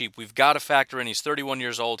relatively cheap. We've got to factor in he's 31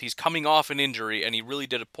 years old. He's coming off an injury, and he really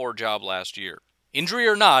did a poor job last year. Injury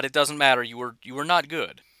or not, it doesn't matter. You were not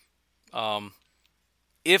good.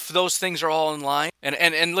 If those things are all in line,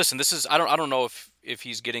 and listen, this is I don't know if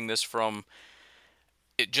he's getting this from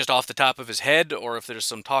just off the top of his head, or if there's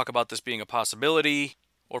some talk about this being a possibility,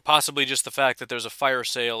 or possibly just the fact that there's a fire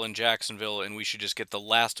sale in Jacksonville and we should just get the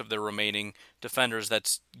last of their remaining defenders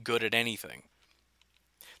that's good at anything.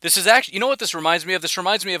 This is actually, you know what this reminds me of? This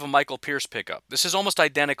reminds me of a Michael Pierce pickup. This is almost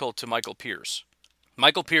identical to Michael Pierce.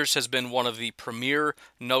 Michael Pierce has been one of the premier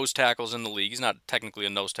nose tackles in the league. He's not technically a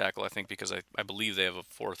nose tackle, I think, because I believe they have a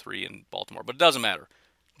 4-3 in Baltimore, but it doesn't matter.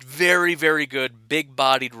 Very, very good,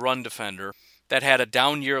 big-bodied run defender that had a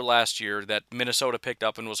down year last year that Minnesota picked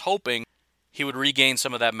up and was hoping he would regain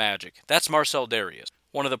some of that magic. That's Marcell Dareus,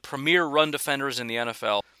 one of the premier run defenders in the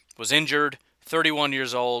NFL, was injured, 31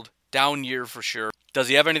 years old, down year for sure. Does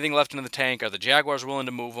he have anything left in the tank? Are the Jaguars willing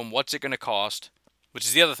to move him? What's it going to cost? Which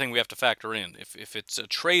is the other thing we have to factor in. If it's a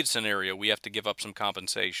trade scenario, we have to give up some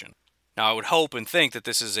compensation. Now, I would hope and think that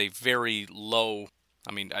this is a very low,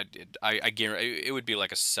 I guarantee it would be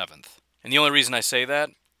like a 7th. And the only reason I say that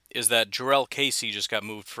is that Jurrell Casey just got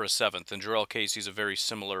moved for a 7th, and Jurrell Casey's a very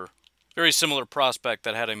similar prospect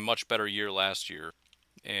that had a much better year last year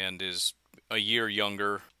and is a year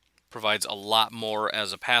younger, provides a lot more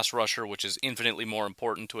as a pass rusher, which is infinitely more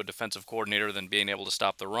important to a defensive coordinator than being able to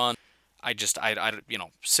stop the run.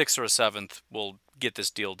 6th or a 7th will get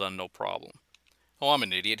this deal done, no problem. Oh, I'm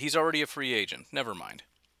an idiot. He's already a free agent. Never mind.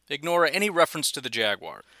 Ignore any reference to the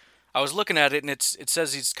Jaguar. I was looking at it, and it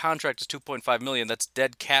says his contract is $2.5 million. That's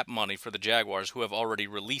dead cap money for the Jaguars, who have already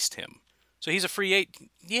released him. So he's a free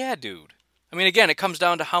agent. Yeah, dude. I mean, again, it comes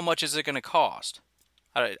down to how much is it going to cost.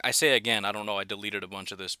 I say again, I don't know. I deleted a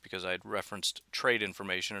bunch of this because I had referenced trade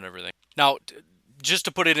information and everything. Now, just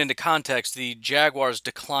to put it into context, the Jaguars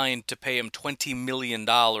declined to pay him $20 million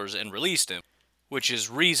and released him, which is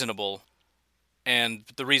reasonable. And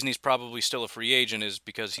the reason he's probably still a free agent is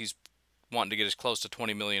because he's wanting to get as close to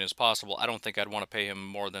 $20 million as possible. I don't think I'd want to pay him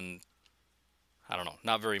more than, I don't know,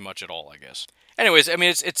 not very much at all, I guess. Anyways, I mean,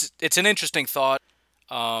 it's an interesting thought.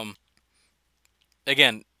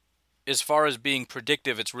 Again, as far as being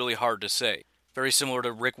predictive, it's really hard to say. Very similar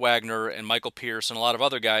to Rick Wagner and Michael Pierce and a lot of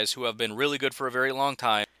other guys who have been really good for a very long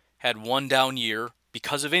time, had one down year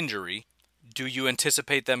because of injury. Do you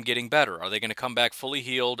anticipate them getting better? Are they going to come back fully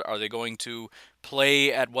healed? Are they going to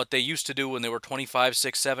play at what they used to do when they were 25,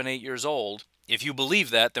 6, 7, 8 years old? If you believe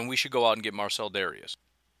that, then we should go out and get Marcell Dareus.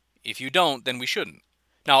 If you don't, then we shouldn't.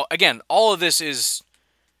 Now, again, all of this is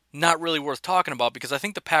not really worth talking about because I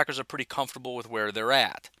think the Packers are pretty comfortable with where they're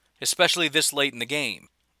at, especially this late in the game.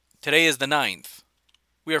 Today is the 9th.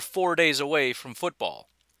 We are 4 days away from football.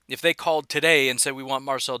 If they called today and said we want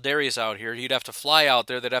Marcell Dareus out here, he'd have to fly out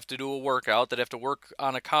there, they'd have to do a workout, they'd have to work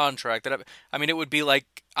on a contract. It would be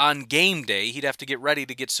like on game day, he'd have to get ready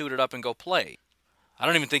to get suited up and go play. I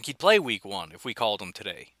don't even think he'd play week 1 if we called him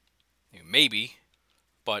today. Maybe,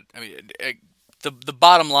 but the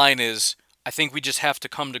bottom line is I think we just have to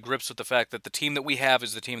come to grips with the fact that the team that we have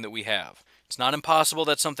is the team that we have. It's not impossible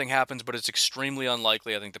that something happens, but it's extremely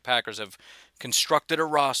unlikely. I think the Packers have constructed a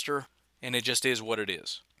roster, and it just is what it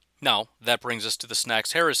is. Now, that brings us to the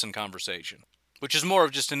Snacks Harrison conversation, which is more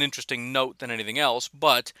of just an interesting note than anything else,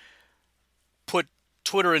 but put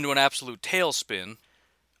Twitter into an absolute tailspin.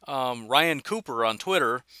 Ryan Cooper on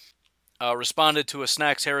Twitter responded to a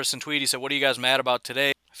Snacks Harrison tweet. He said, "What are you guys mad about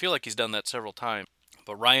today?" I feel like he's done that several times.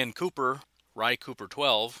 But Ryan Cooper, Ry Cooper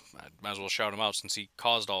 12, I might as well shout him out since he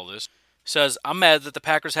caused all this, says, "I'm mad that the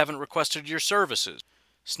Packers haven't requested your services."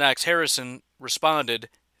 Snacks Harrison responded,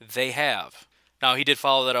 "They have." Now, he did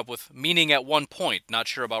follow that up with, "meaning at one point, not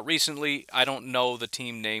sure about recently, I don't know the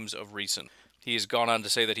team names of recent." He has gone on to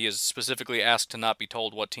say that he has specifically asked to not be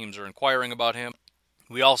told what teams are inquiring about him.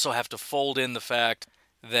 We also have to fold in the fact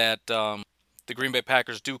that the Green Bay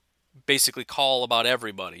Packers do basically call about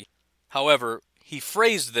everybody. However, he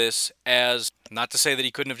phrased this as, not to say that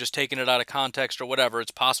he couldn't have just taken it out of context or whatever,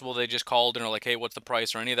 it's possible they just called and are like, "Hey, what's the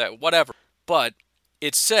price?" or any of that, whatever. But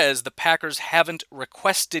it says the Packers haven't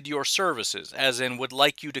requested your services, as in would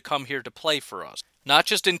like you to come here to play for us. Not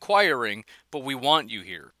just inquiring, but we want you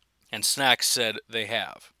here. And Snacks said they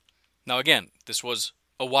have. Now again, this was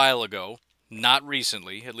a while ago, not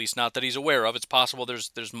recently, at least not that he's aware of. It's possible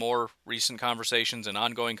there's more recent conversations and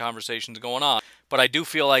ongoing conversations going on. But I do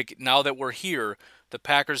feel like now that we're here, the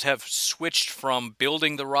Packers have switched from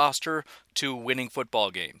building the roster to winning football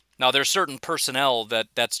game. Now, there's certain personnel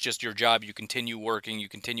that's just your job. You continue working, you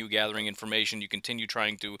continue gathering information, you continue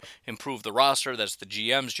trying to improve the roster. That's the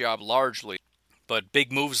GM's job largely. But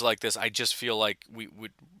big moves like this, I just feel like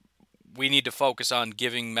we need to focus on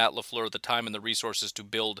giving Matt LaFleur the time and the resources to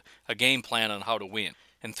build a game plan on how to win.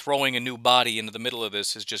 And throwing a new body into the middle of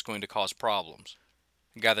this is just going to cause problems.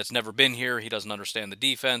 A guy that's never been here, he doesn't understand the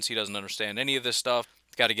defense, he doesn't understand any of this stuff.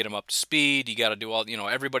 Got to get him up to speed. You got to do all,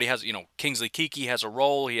 everybody has, Kingsley Keke has a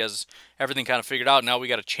role. He has everything kind of figured out. Now we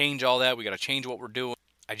got to change all that. We got to change what we're doing.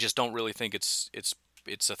 I just don't really think it's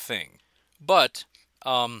a thing. But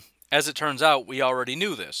as it turns out, we already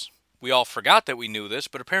knew this. We all forgot that we knew this,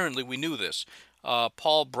 but apparently we knew this.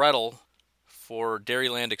 Paul Brettel for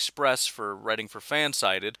Dairyland Express, for writing for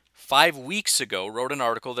Fansided, 5 weeks ago wrote an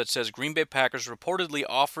article that says Green Bay Packers reportedly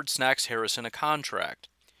offered Snacks Harrison a contract.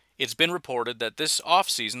 It's been reported that this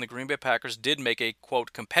offseason the Green Bay Packers did make a,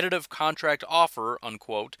 quote, competitive contract offer,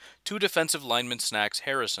 unquote, to defensive lineman Snacks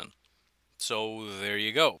Harrison. So there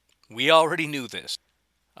you go. We already knew this.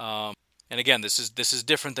 And again, this is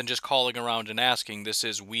different than just calling around and asking. This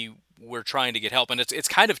is we're trying to get help. And it's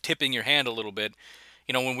kind of tipping your hand a little bit.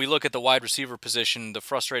 When we look at the wide receiver position, the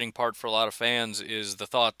frustrating part for a lot of fans is the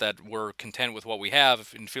thought that we're content with what we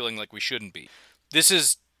have and feeling like we shouldn't be. This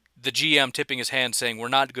is the GM tipping his hand saying we're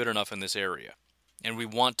not good enough in this area and we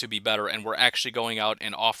want to be better, and we're actually going out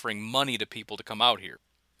and offering money to people to come out here.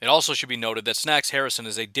 It also should be noted that Snacks Harrison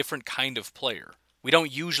is a different kind of player. We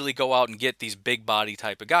don't usually go out and get these big body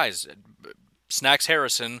type of guys. Snacks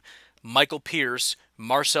Harrison, Michael Pierce,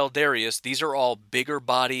 Marcel Darius, these are all bigger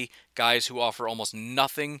body guys who offer almost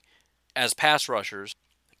nothing as pass rushers,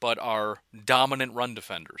 but are dominant run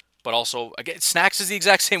defenders. But also, again, Snacks is the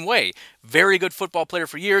exact same way. Very good football player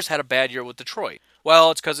for years, had a bad year with Detroit.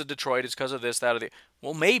 Well, it's because of Detroit, it's because of this, that, or the...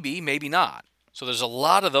 Well, maybe not. So there's a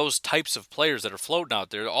lot of those types of players that are floating out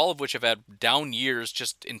there, all of which have had down years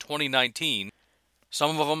just in 2019.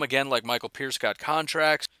 Some of them, again, like Michael Pierce, got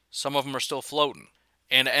contracts. Some of them are still floating.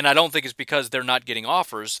 And I don't think it's because they're not getting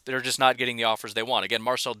offers. They're just not getting the offers they want. Again,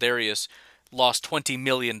 Marcel Darius lost $20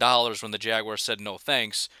 million when the Jaguars said no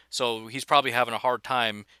thanks. So he's probably having a hard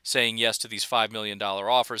time saying yes to these $5 million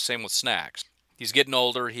offers. Same with Snacks. He's getting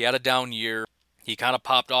older. He had a down year. He kind of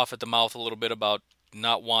popped off at the mouth a little bit about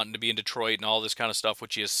not wanting to be in Detroit and all this kind of stuff,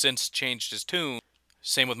 which he has since changed his tune.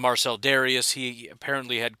 Same with Marcel Darius. He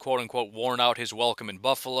apparently had, quote-unquote, worn out his welcome in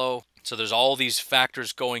Buffalo. So there's all these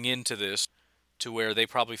factors going into this to where they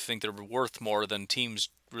probably think they're worth more than teams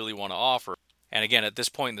really want to offer. And again, at this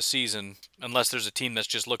point in the season, unless there's a team that's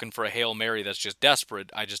just looking for a Hail Mary that's just desperate,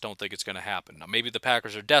 I just don't think it's going to happen. Now, maybe the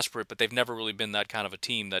Packers are desperate, but they've never really been that kind of a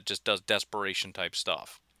team that just does desperation-type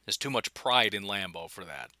stuff. There's too much pride in Lambeau for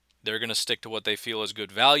that. They're going to stick to what they feel is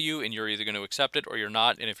good value, and you're either going to accept it or you're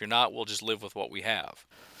not, and if you're not, we'll just live with what we have.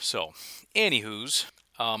 So, anywho's,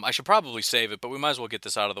 I should probably save it, but we might as well get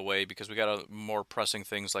this out of the way because we got more pressing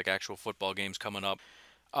things like actual football games coming up.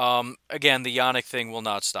 Again, the Yannick thing will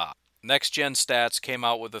not stop. Next Gen Stats came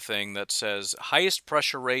out with a thing that says highest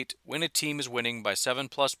pressure rate when a team is winning by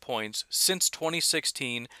 7+ points since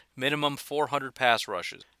 2016, minimum 400 pass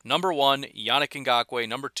rushes. Number 1, Yannick Ngakoue.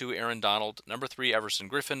 Number 2, Aaron Donald. Number 3, Everson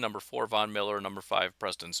Griffin. Number 4, Von Miller. Number 5,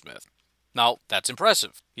 Preston Smith. Now, that's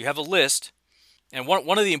impressive. You have a list, and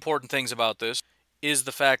one of the important things about this is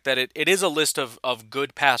the fact that it is a list of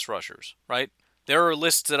good pass rushers, right? There are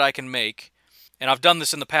lists that I can make, and I've done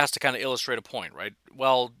this in the past to kind of illustrate a point, right?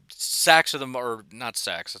 Well, sacks are not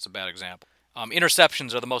sacks, that's a bad example.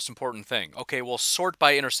 Interceptions are the most important thing. Okay, well, sort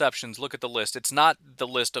by interceptions, look at the list. It's not the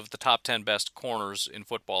list of the top 10 best corners in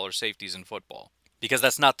football or safeties in football, because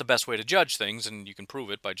that's not the best way to judge things, and you can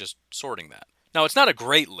prove it by just sorting that. Now, it's not a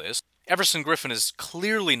great list. Everson Griffin is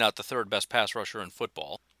clearly not the third best pass rusher in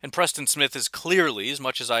football, and Preston Smith is clearly, as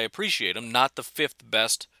much as I appreciate him, not the fifth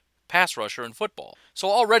best pass rusher in football. So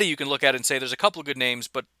already you can look at it and say there's a couple of good names,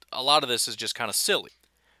 but a lot of this is just kind of silly.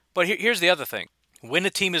 But here's the other thing. When a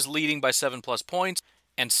team is leading by 7+ points,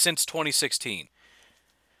 and since 2016,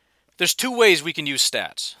 there's two ways we can use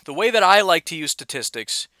stats. The way that I like to use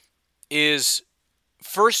statistics is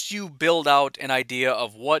first you build out an idea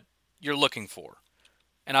of what you're looking for.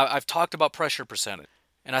 And I've talked about pressure percentage.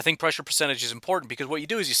 And I think pressure percentage is important because what you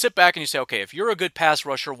do is you sit back and you say, okay, if you're a good pass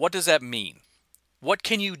rusher, what does that mean? What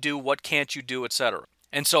can you do? What can't you do, etc.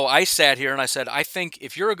 And so I sat here and I said, I think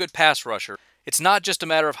if you're a good pass rusher, it's not just a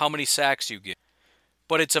matter of how many sacks you get,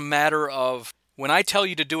 but it's a matter of when I tell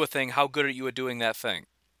you to do a thing, how good are you at doing that thing?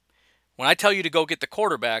 When I tell you to go get the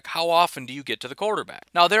quarterback, how often do you get to the quarterback?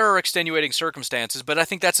 Now, there are extenuating circumstances, but I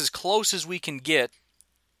think that's as close as we can get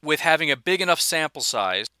with having a big enough sample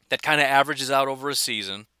size that kind of averages out over a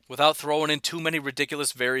season without throwing in too many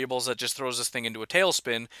ridiculous variables that just throws this thing into a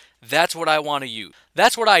tailspin. That's what I want to use.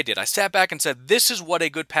 That's what I did. I sat back and said, this is what a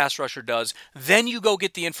good pass rusher does. Then you go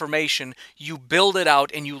get the information, you build it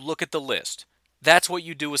out, and you look at the list. That's what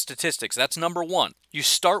you do with statistics. That's number one. You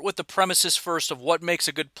start with the premises first of what makes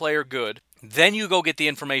a good player good. Then you go get the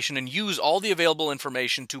information and use all the available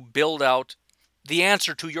information to build out the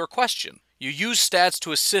answer to your question. You use stats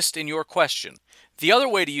to assist in your question. The other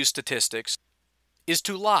way to use statistics is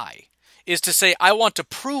to lie, is to say, I want to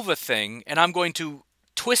prove a thing, and I'm going to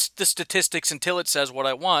twist the statistics until it says what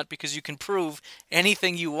I want, because you can prove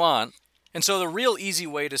anything you want. And so the real easy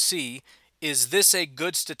way to see, is this a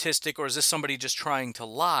good statistic or is this somebody just trying to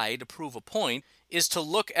lie to prove a point, is to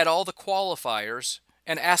look at all the qualifiers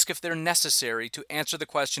and ask if they're necessary to answer the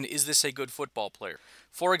question, is this a good football player?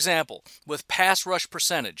 For example, with pass rush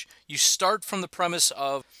percentage, you start from the premise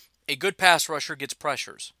of a good pass rusher gets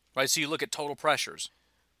pressures, right? So you look at total pressures.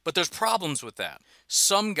 But there's problems with that.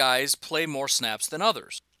 Some guys play more snaps than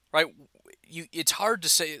others, right? It's hard to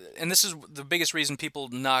say, and this is the biggest reason people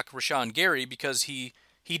knock Rashawn Gary, because he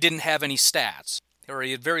didn't have any stats, or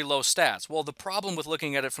he had very low stats. Well, the problem with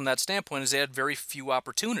looking at it from that standpoint is they had very few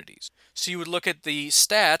opportunities. So you would look at the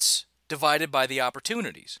stats divided by the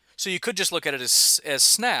opportunities. So you could just look at it as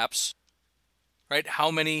snaps, right? How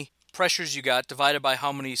many pressures you got divided by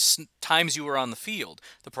how many times you were on the field.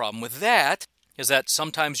 The problem with that is that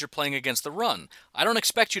sometimes you're playing against the run. I don't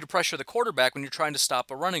expect you to pressure the quarterback when you're trying to stop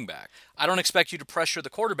a running back. I don't expect you to pressure the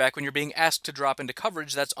quarterback when you're being asked to drop into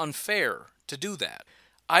coverage. That's unfair to do that.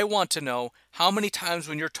 I want to know how many times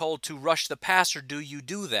when you're told to rush the passer do you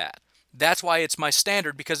do that. That's why it's my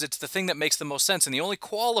standard, because it's the thing that makes the most sense. And the only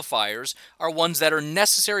qualifiers are ones that are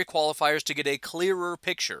necessary qualifiers to get a clearer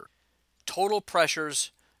picture. Total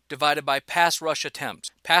pressures divided by pass rush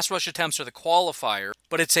attempts. Pass rush attempts are the qualifier,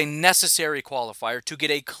 but it's a necessary qualifier to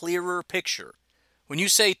get a clearer picture. When you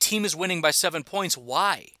say team is winning by 7 points,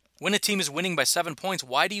 why? When a team is winning by 7 points,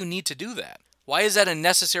 why do you need to do that? Why is that a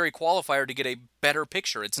necessary qualifier to get a better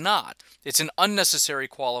picture? It's not. It's an unnecessary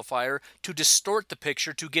qualifier to distort the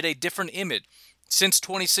picture to get a different image. Since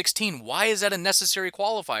 2016, why is that a necessary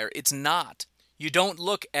qualifier? It's not. You don't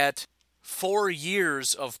look at 4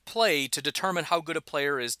 years of play to determine how good a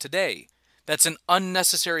player is today. That's an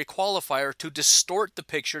unnecessary qualifier to distort the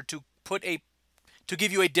picture to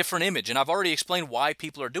give you a different image. And I've already explained why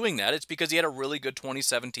people are doing that. It's because he had a really good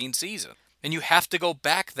 2017 season. And you have to go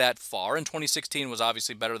back that far, and 2016 was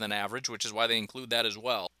obviously better than average, which is why they include that as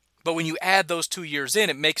well. But when you add those 2 years in,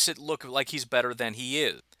 it makes it look like he's better than he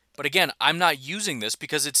is. But again, I'm not using this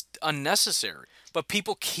because it's unnecessary. But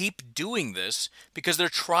people keep doing this because they're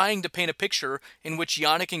trying to paint a picture in which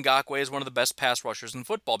Yannick Ngakoue is one of the best pass rushers in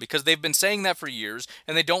football, because they've been saying that for years,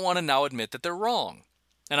 and they don't want to now admit that they're wrong.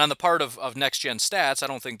 And on the part of Next Gen Stats, I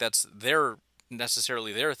don't think that's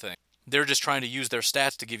necessarily their thing. They're just trying to use their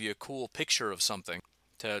stats to give you a cool picture of something,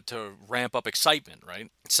 to ramp up excitement,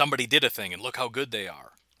 right? Somebody did a thing, and look how good they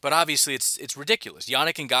are. But obviously, it's ridiculous.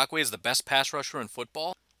 Yannick Ngakoue is the best pass rusher in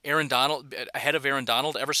football. Aaron Donald, ahead of Aaron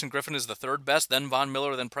Donald, Everson Griffin is the third best, then Von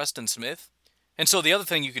Miller, then Preston Smith. And so the other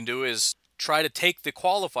thing you can do is try to take the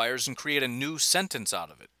qualifiers and create a new sentence out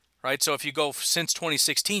of it, right? So if you go since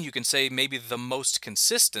 2016, you can say maybe the most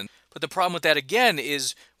consistent. But the problem with that, again,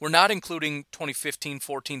 is we're not including 2015,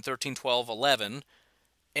 14, 13, 12, 11.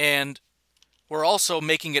 And we're also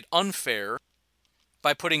making it unfair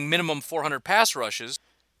by putting minimum 400 pass rushes,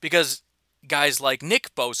 because guys like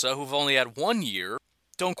Nick Bosa, who've only had 1 year,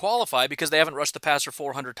 don't qualify because they haven't rushed the passer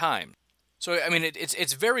 400 times. So, I mean,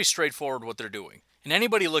 it's very straightforward what they're doing. And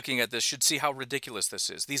anybody looking at this should see how ridiculous this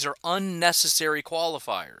is. These are unnecessary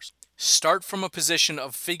qualifiers. Start from a position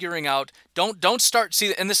of figuring out, don't start,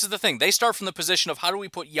 see, and this is the thing, they start from the position of how do we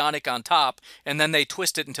put Yannick on top, and then they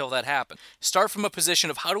twist it until that happens. Start from a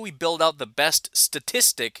position of how do we build out the best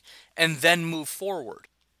statistic, and then move forward.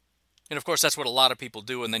 And of course, that's what a lot of people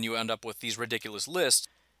do, and then you end up with these ridiculous lists.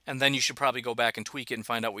 And then you should probably go back and tweak it and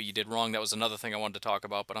find out what you did wrong. That was another thing I wanted to talk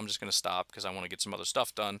about, but I'm just going to stop because I want to get some other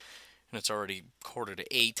stuff done. And it's already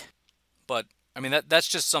 7:45. But, I mean, that's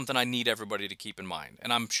just something I need everybody to keep in mind.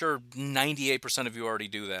 And I'm sure 98% of you already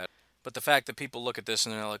do that. But the fact that people look at this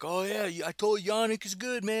and they're like, oh, yeah, I told Yannick is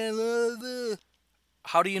good, man.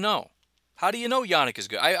 How do you know? How do you know Yannick is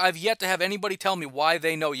good? I've yet to have anybody tell me why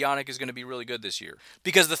they know Yannick is going to be really good this year.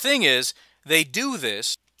 Because the thing is, they do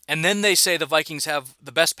this, and then they say the Vikings have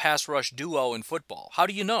the best pass rush duo in football. How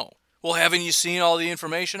do you know? Well, haven't you seen all the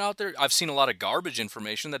information out there? I've seen a lot of garbage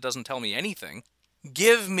information that doesn't tell me anything.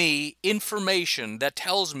 Give me information that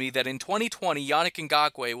tells me that in 2020, Yannick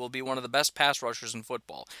Ngakoue will be one of the best pass rushers in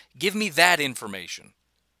football. Give me that information.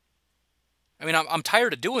 I mean, I'm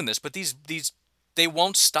tired of doing this, but they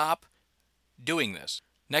won't stop doing this.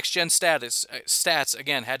 Next Gen Stats,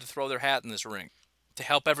 again, had to throw their hat in this ring to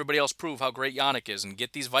help everybody else prove how great Yannick is and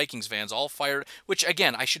get these Vikings fans all fired, which,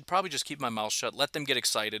 again, I should probably just keep my mouth shut, let them get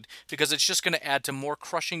excited, because it's just going to add to more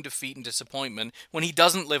crushing defeat and disappointment when he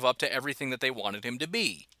doesn't live up to everything that they wanted him to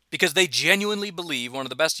be. Because they genuinely believe one of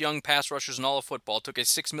the best young pass rushers in all of football took a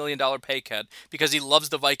 $6 million pay cut because he loves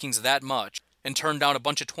the Vikings that much, and turn down a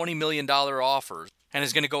bunch of $20 million offers and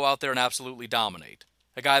is going to go out there and absolutely dominate.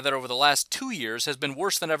 A guy that over the last 2 years has been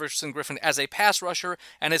worse than Everson Griffin as a pass rusher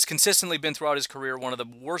and has consistently been throughout his career one of the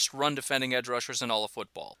worst run-defending edge rushers in all of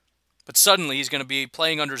football. But suddenly he's going to be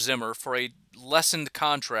playing under Zimmer for a lessened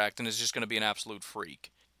contract and is just going to be an absolute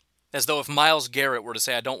freak. As though if Myles Garrett were to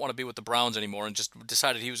say, I don't want to be with the Browns anymore, and just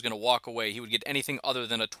decided he was going to walk away, he would get anything other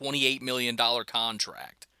than a $28 million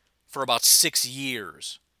contract for about 6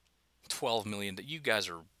 years. $12 million. You guys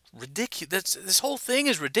are ridiculous. This whole thing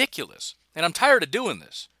is ridiculous. And I'm tired of doing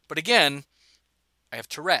this. But again, I have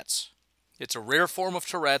Tourette's. It's a rare form of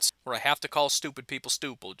Tourette's where I have to call stupid people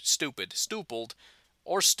stupid,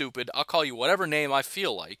 or stupid. I'll call you whatever name I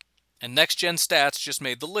feel like. And Next Gen Stats just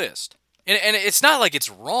made the list. And it's not like it's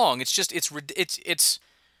wrong. It's just, it's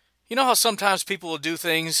you know how sometimes people will do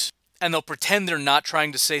things and they'll pretend they're not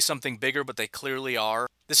trying to say something bigger, but they clearly are.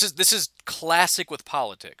 This is classic with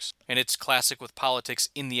politics. And it's classic with politics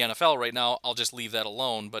in the NFL right now. I'll just leave that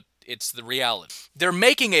alone, but it's the reality. They're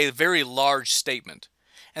making a very large statement.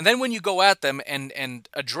 And then when you go at them and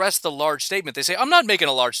address the large statement, they say, I'm not making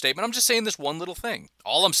a large statement. I'm just saying this one little thing.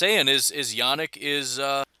 All I'm saying is Yannick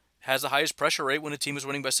has the highest pressure rate when a team is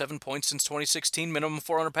winning by 7 points since 2016, minimum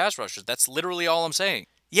 400 pass rushers. That's literally all I'm saying.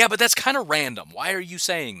 Yeah, but that's kind of random. Why are you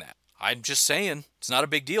saying that? I'm just saying. It's not a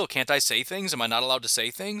big deal. Can't I say things? Am I not allowed to say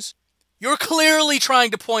things? You're clearly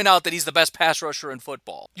trying to point out that he's the best pass rusher in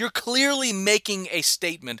football. You're clearly making a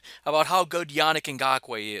statement about how good Yannick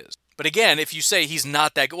Ngakoue is. But again, if you say he's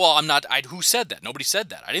not that good, well, I'm not, who said that? Nobody said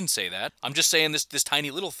that. I didn't say that. I'm just saying this tiny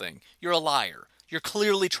little thing. You're a liar. You're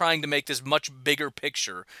clearly trying to make this much bigger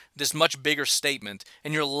picture, this much bigger statement,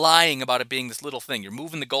 and you're lying about it being this little thing. You're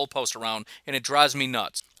moving the goalpost around, and it drives me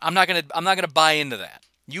nuts. I'm not gonna buy into that.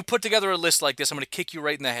 You put together a list like this, I'm gonna kick you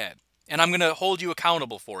right in the head, and I'm gonna hold you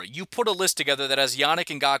accountable for it. You put a list together that has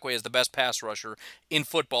Yannick Ngakoue as the best pass rusher in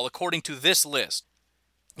football according to this list.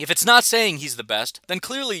 If it's not saying he's the best, then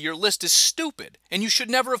clearly your list is stupid, and you should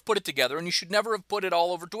never have put it together, and you should never have put it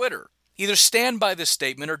all over Twitter. Either stand by this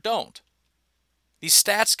statement or don't. These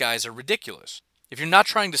stats guys are ridiculous. If you're not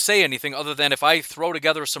trying to say anything other than if I throw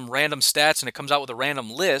together some random stats and it comes out with a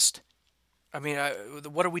random list, I mean,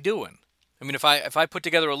 what are we doing? I mean, if I put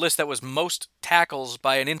together a list that was most tackles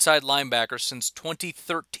by an inside linebacker since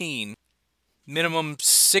 2013, minimum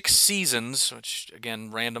 6 seasons, which,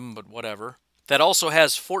 again, random, but whatever, that also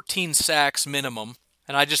has 14 sacks minimum,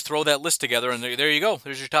 and I just throw that list together, and there you go.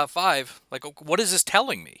 There's your top 5. Like, what is this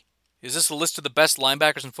telling me? Is this a list of the best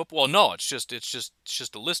linebackers in football? No, it's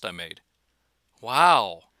just a list I made.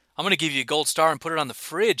 Wow. I'm going to give you a gold star and put it on the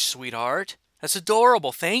fridge, sweetheart. That's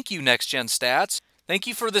adorable. Thank you, Next Gen Stats. Thank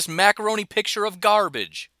you for this macaroni picture of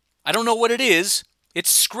garbage. I don't know what it is. It's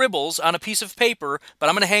scribbles on a piece of paper, but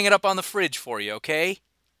I'm going to hang it up on the fridge for you, okay?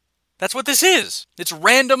 That's what this is. It's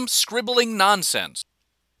random scribbling nonsense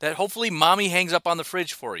that hopefully mommy hangs up on the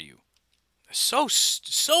fridge for you. So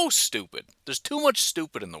stupid. There's too much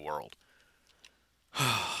stupid in the world.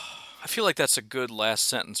 I feel like that's a good last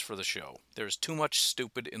sentence for the show. There's too much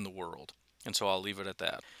stupid in the world. And so I'll leave it at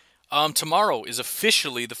that. Tomorrow is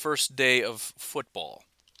officially the first day of football.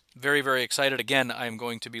 Very, very excited. Again, I'm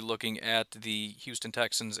going to be looking at the Houston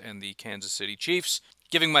Texans and the Kansas City Chiefs,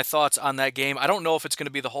 giving my thoughts on that game. I don't know if it's going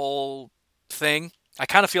to be the whole thing. I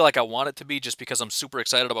kind of feel like I want it to be just because I'm super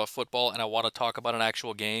excited about football and I want to talk about an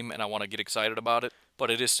actual game and I want to get excited about it. But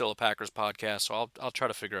it is still a Packers podcast, so I'll try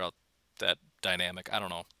to figure out that dynamic. I don't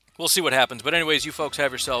know. We'll see what happens. But anyways, you folks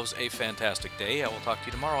have yourselves a fantastic day. I will talk to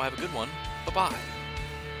you tomorrow. Have a good one. Bye-bye.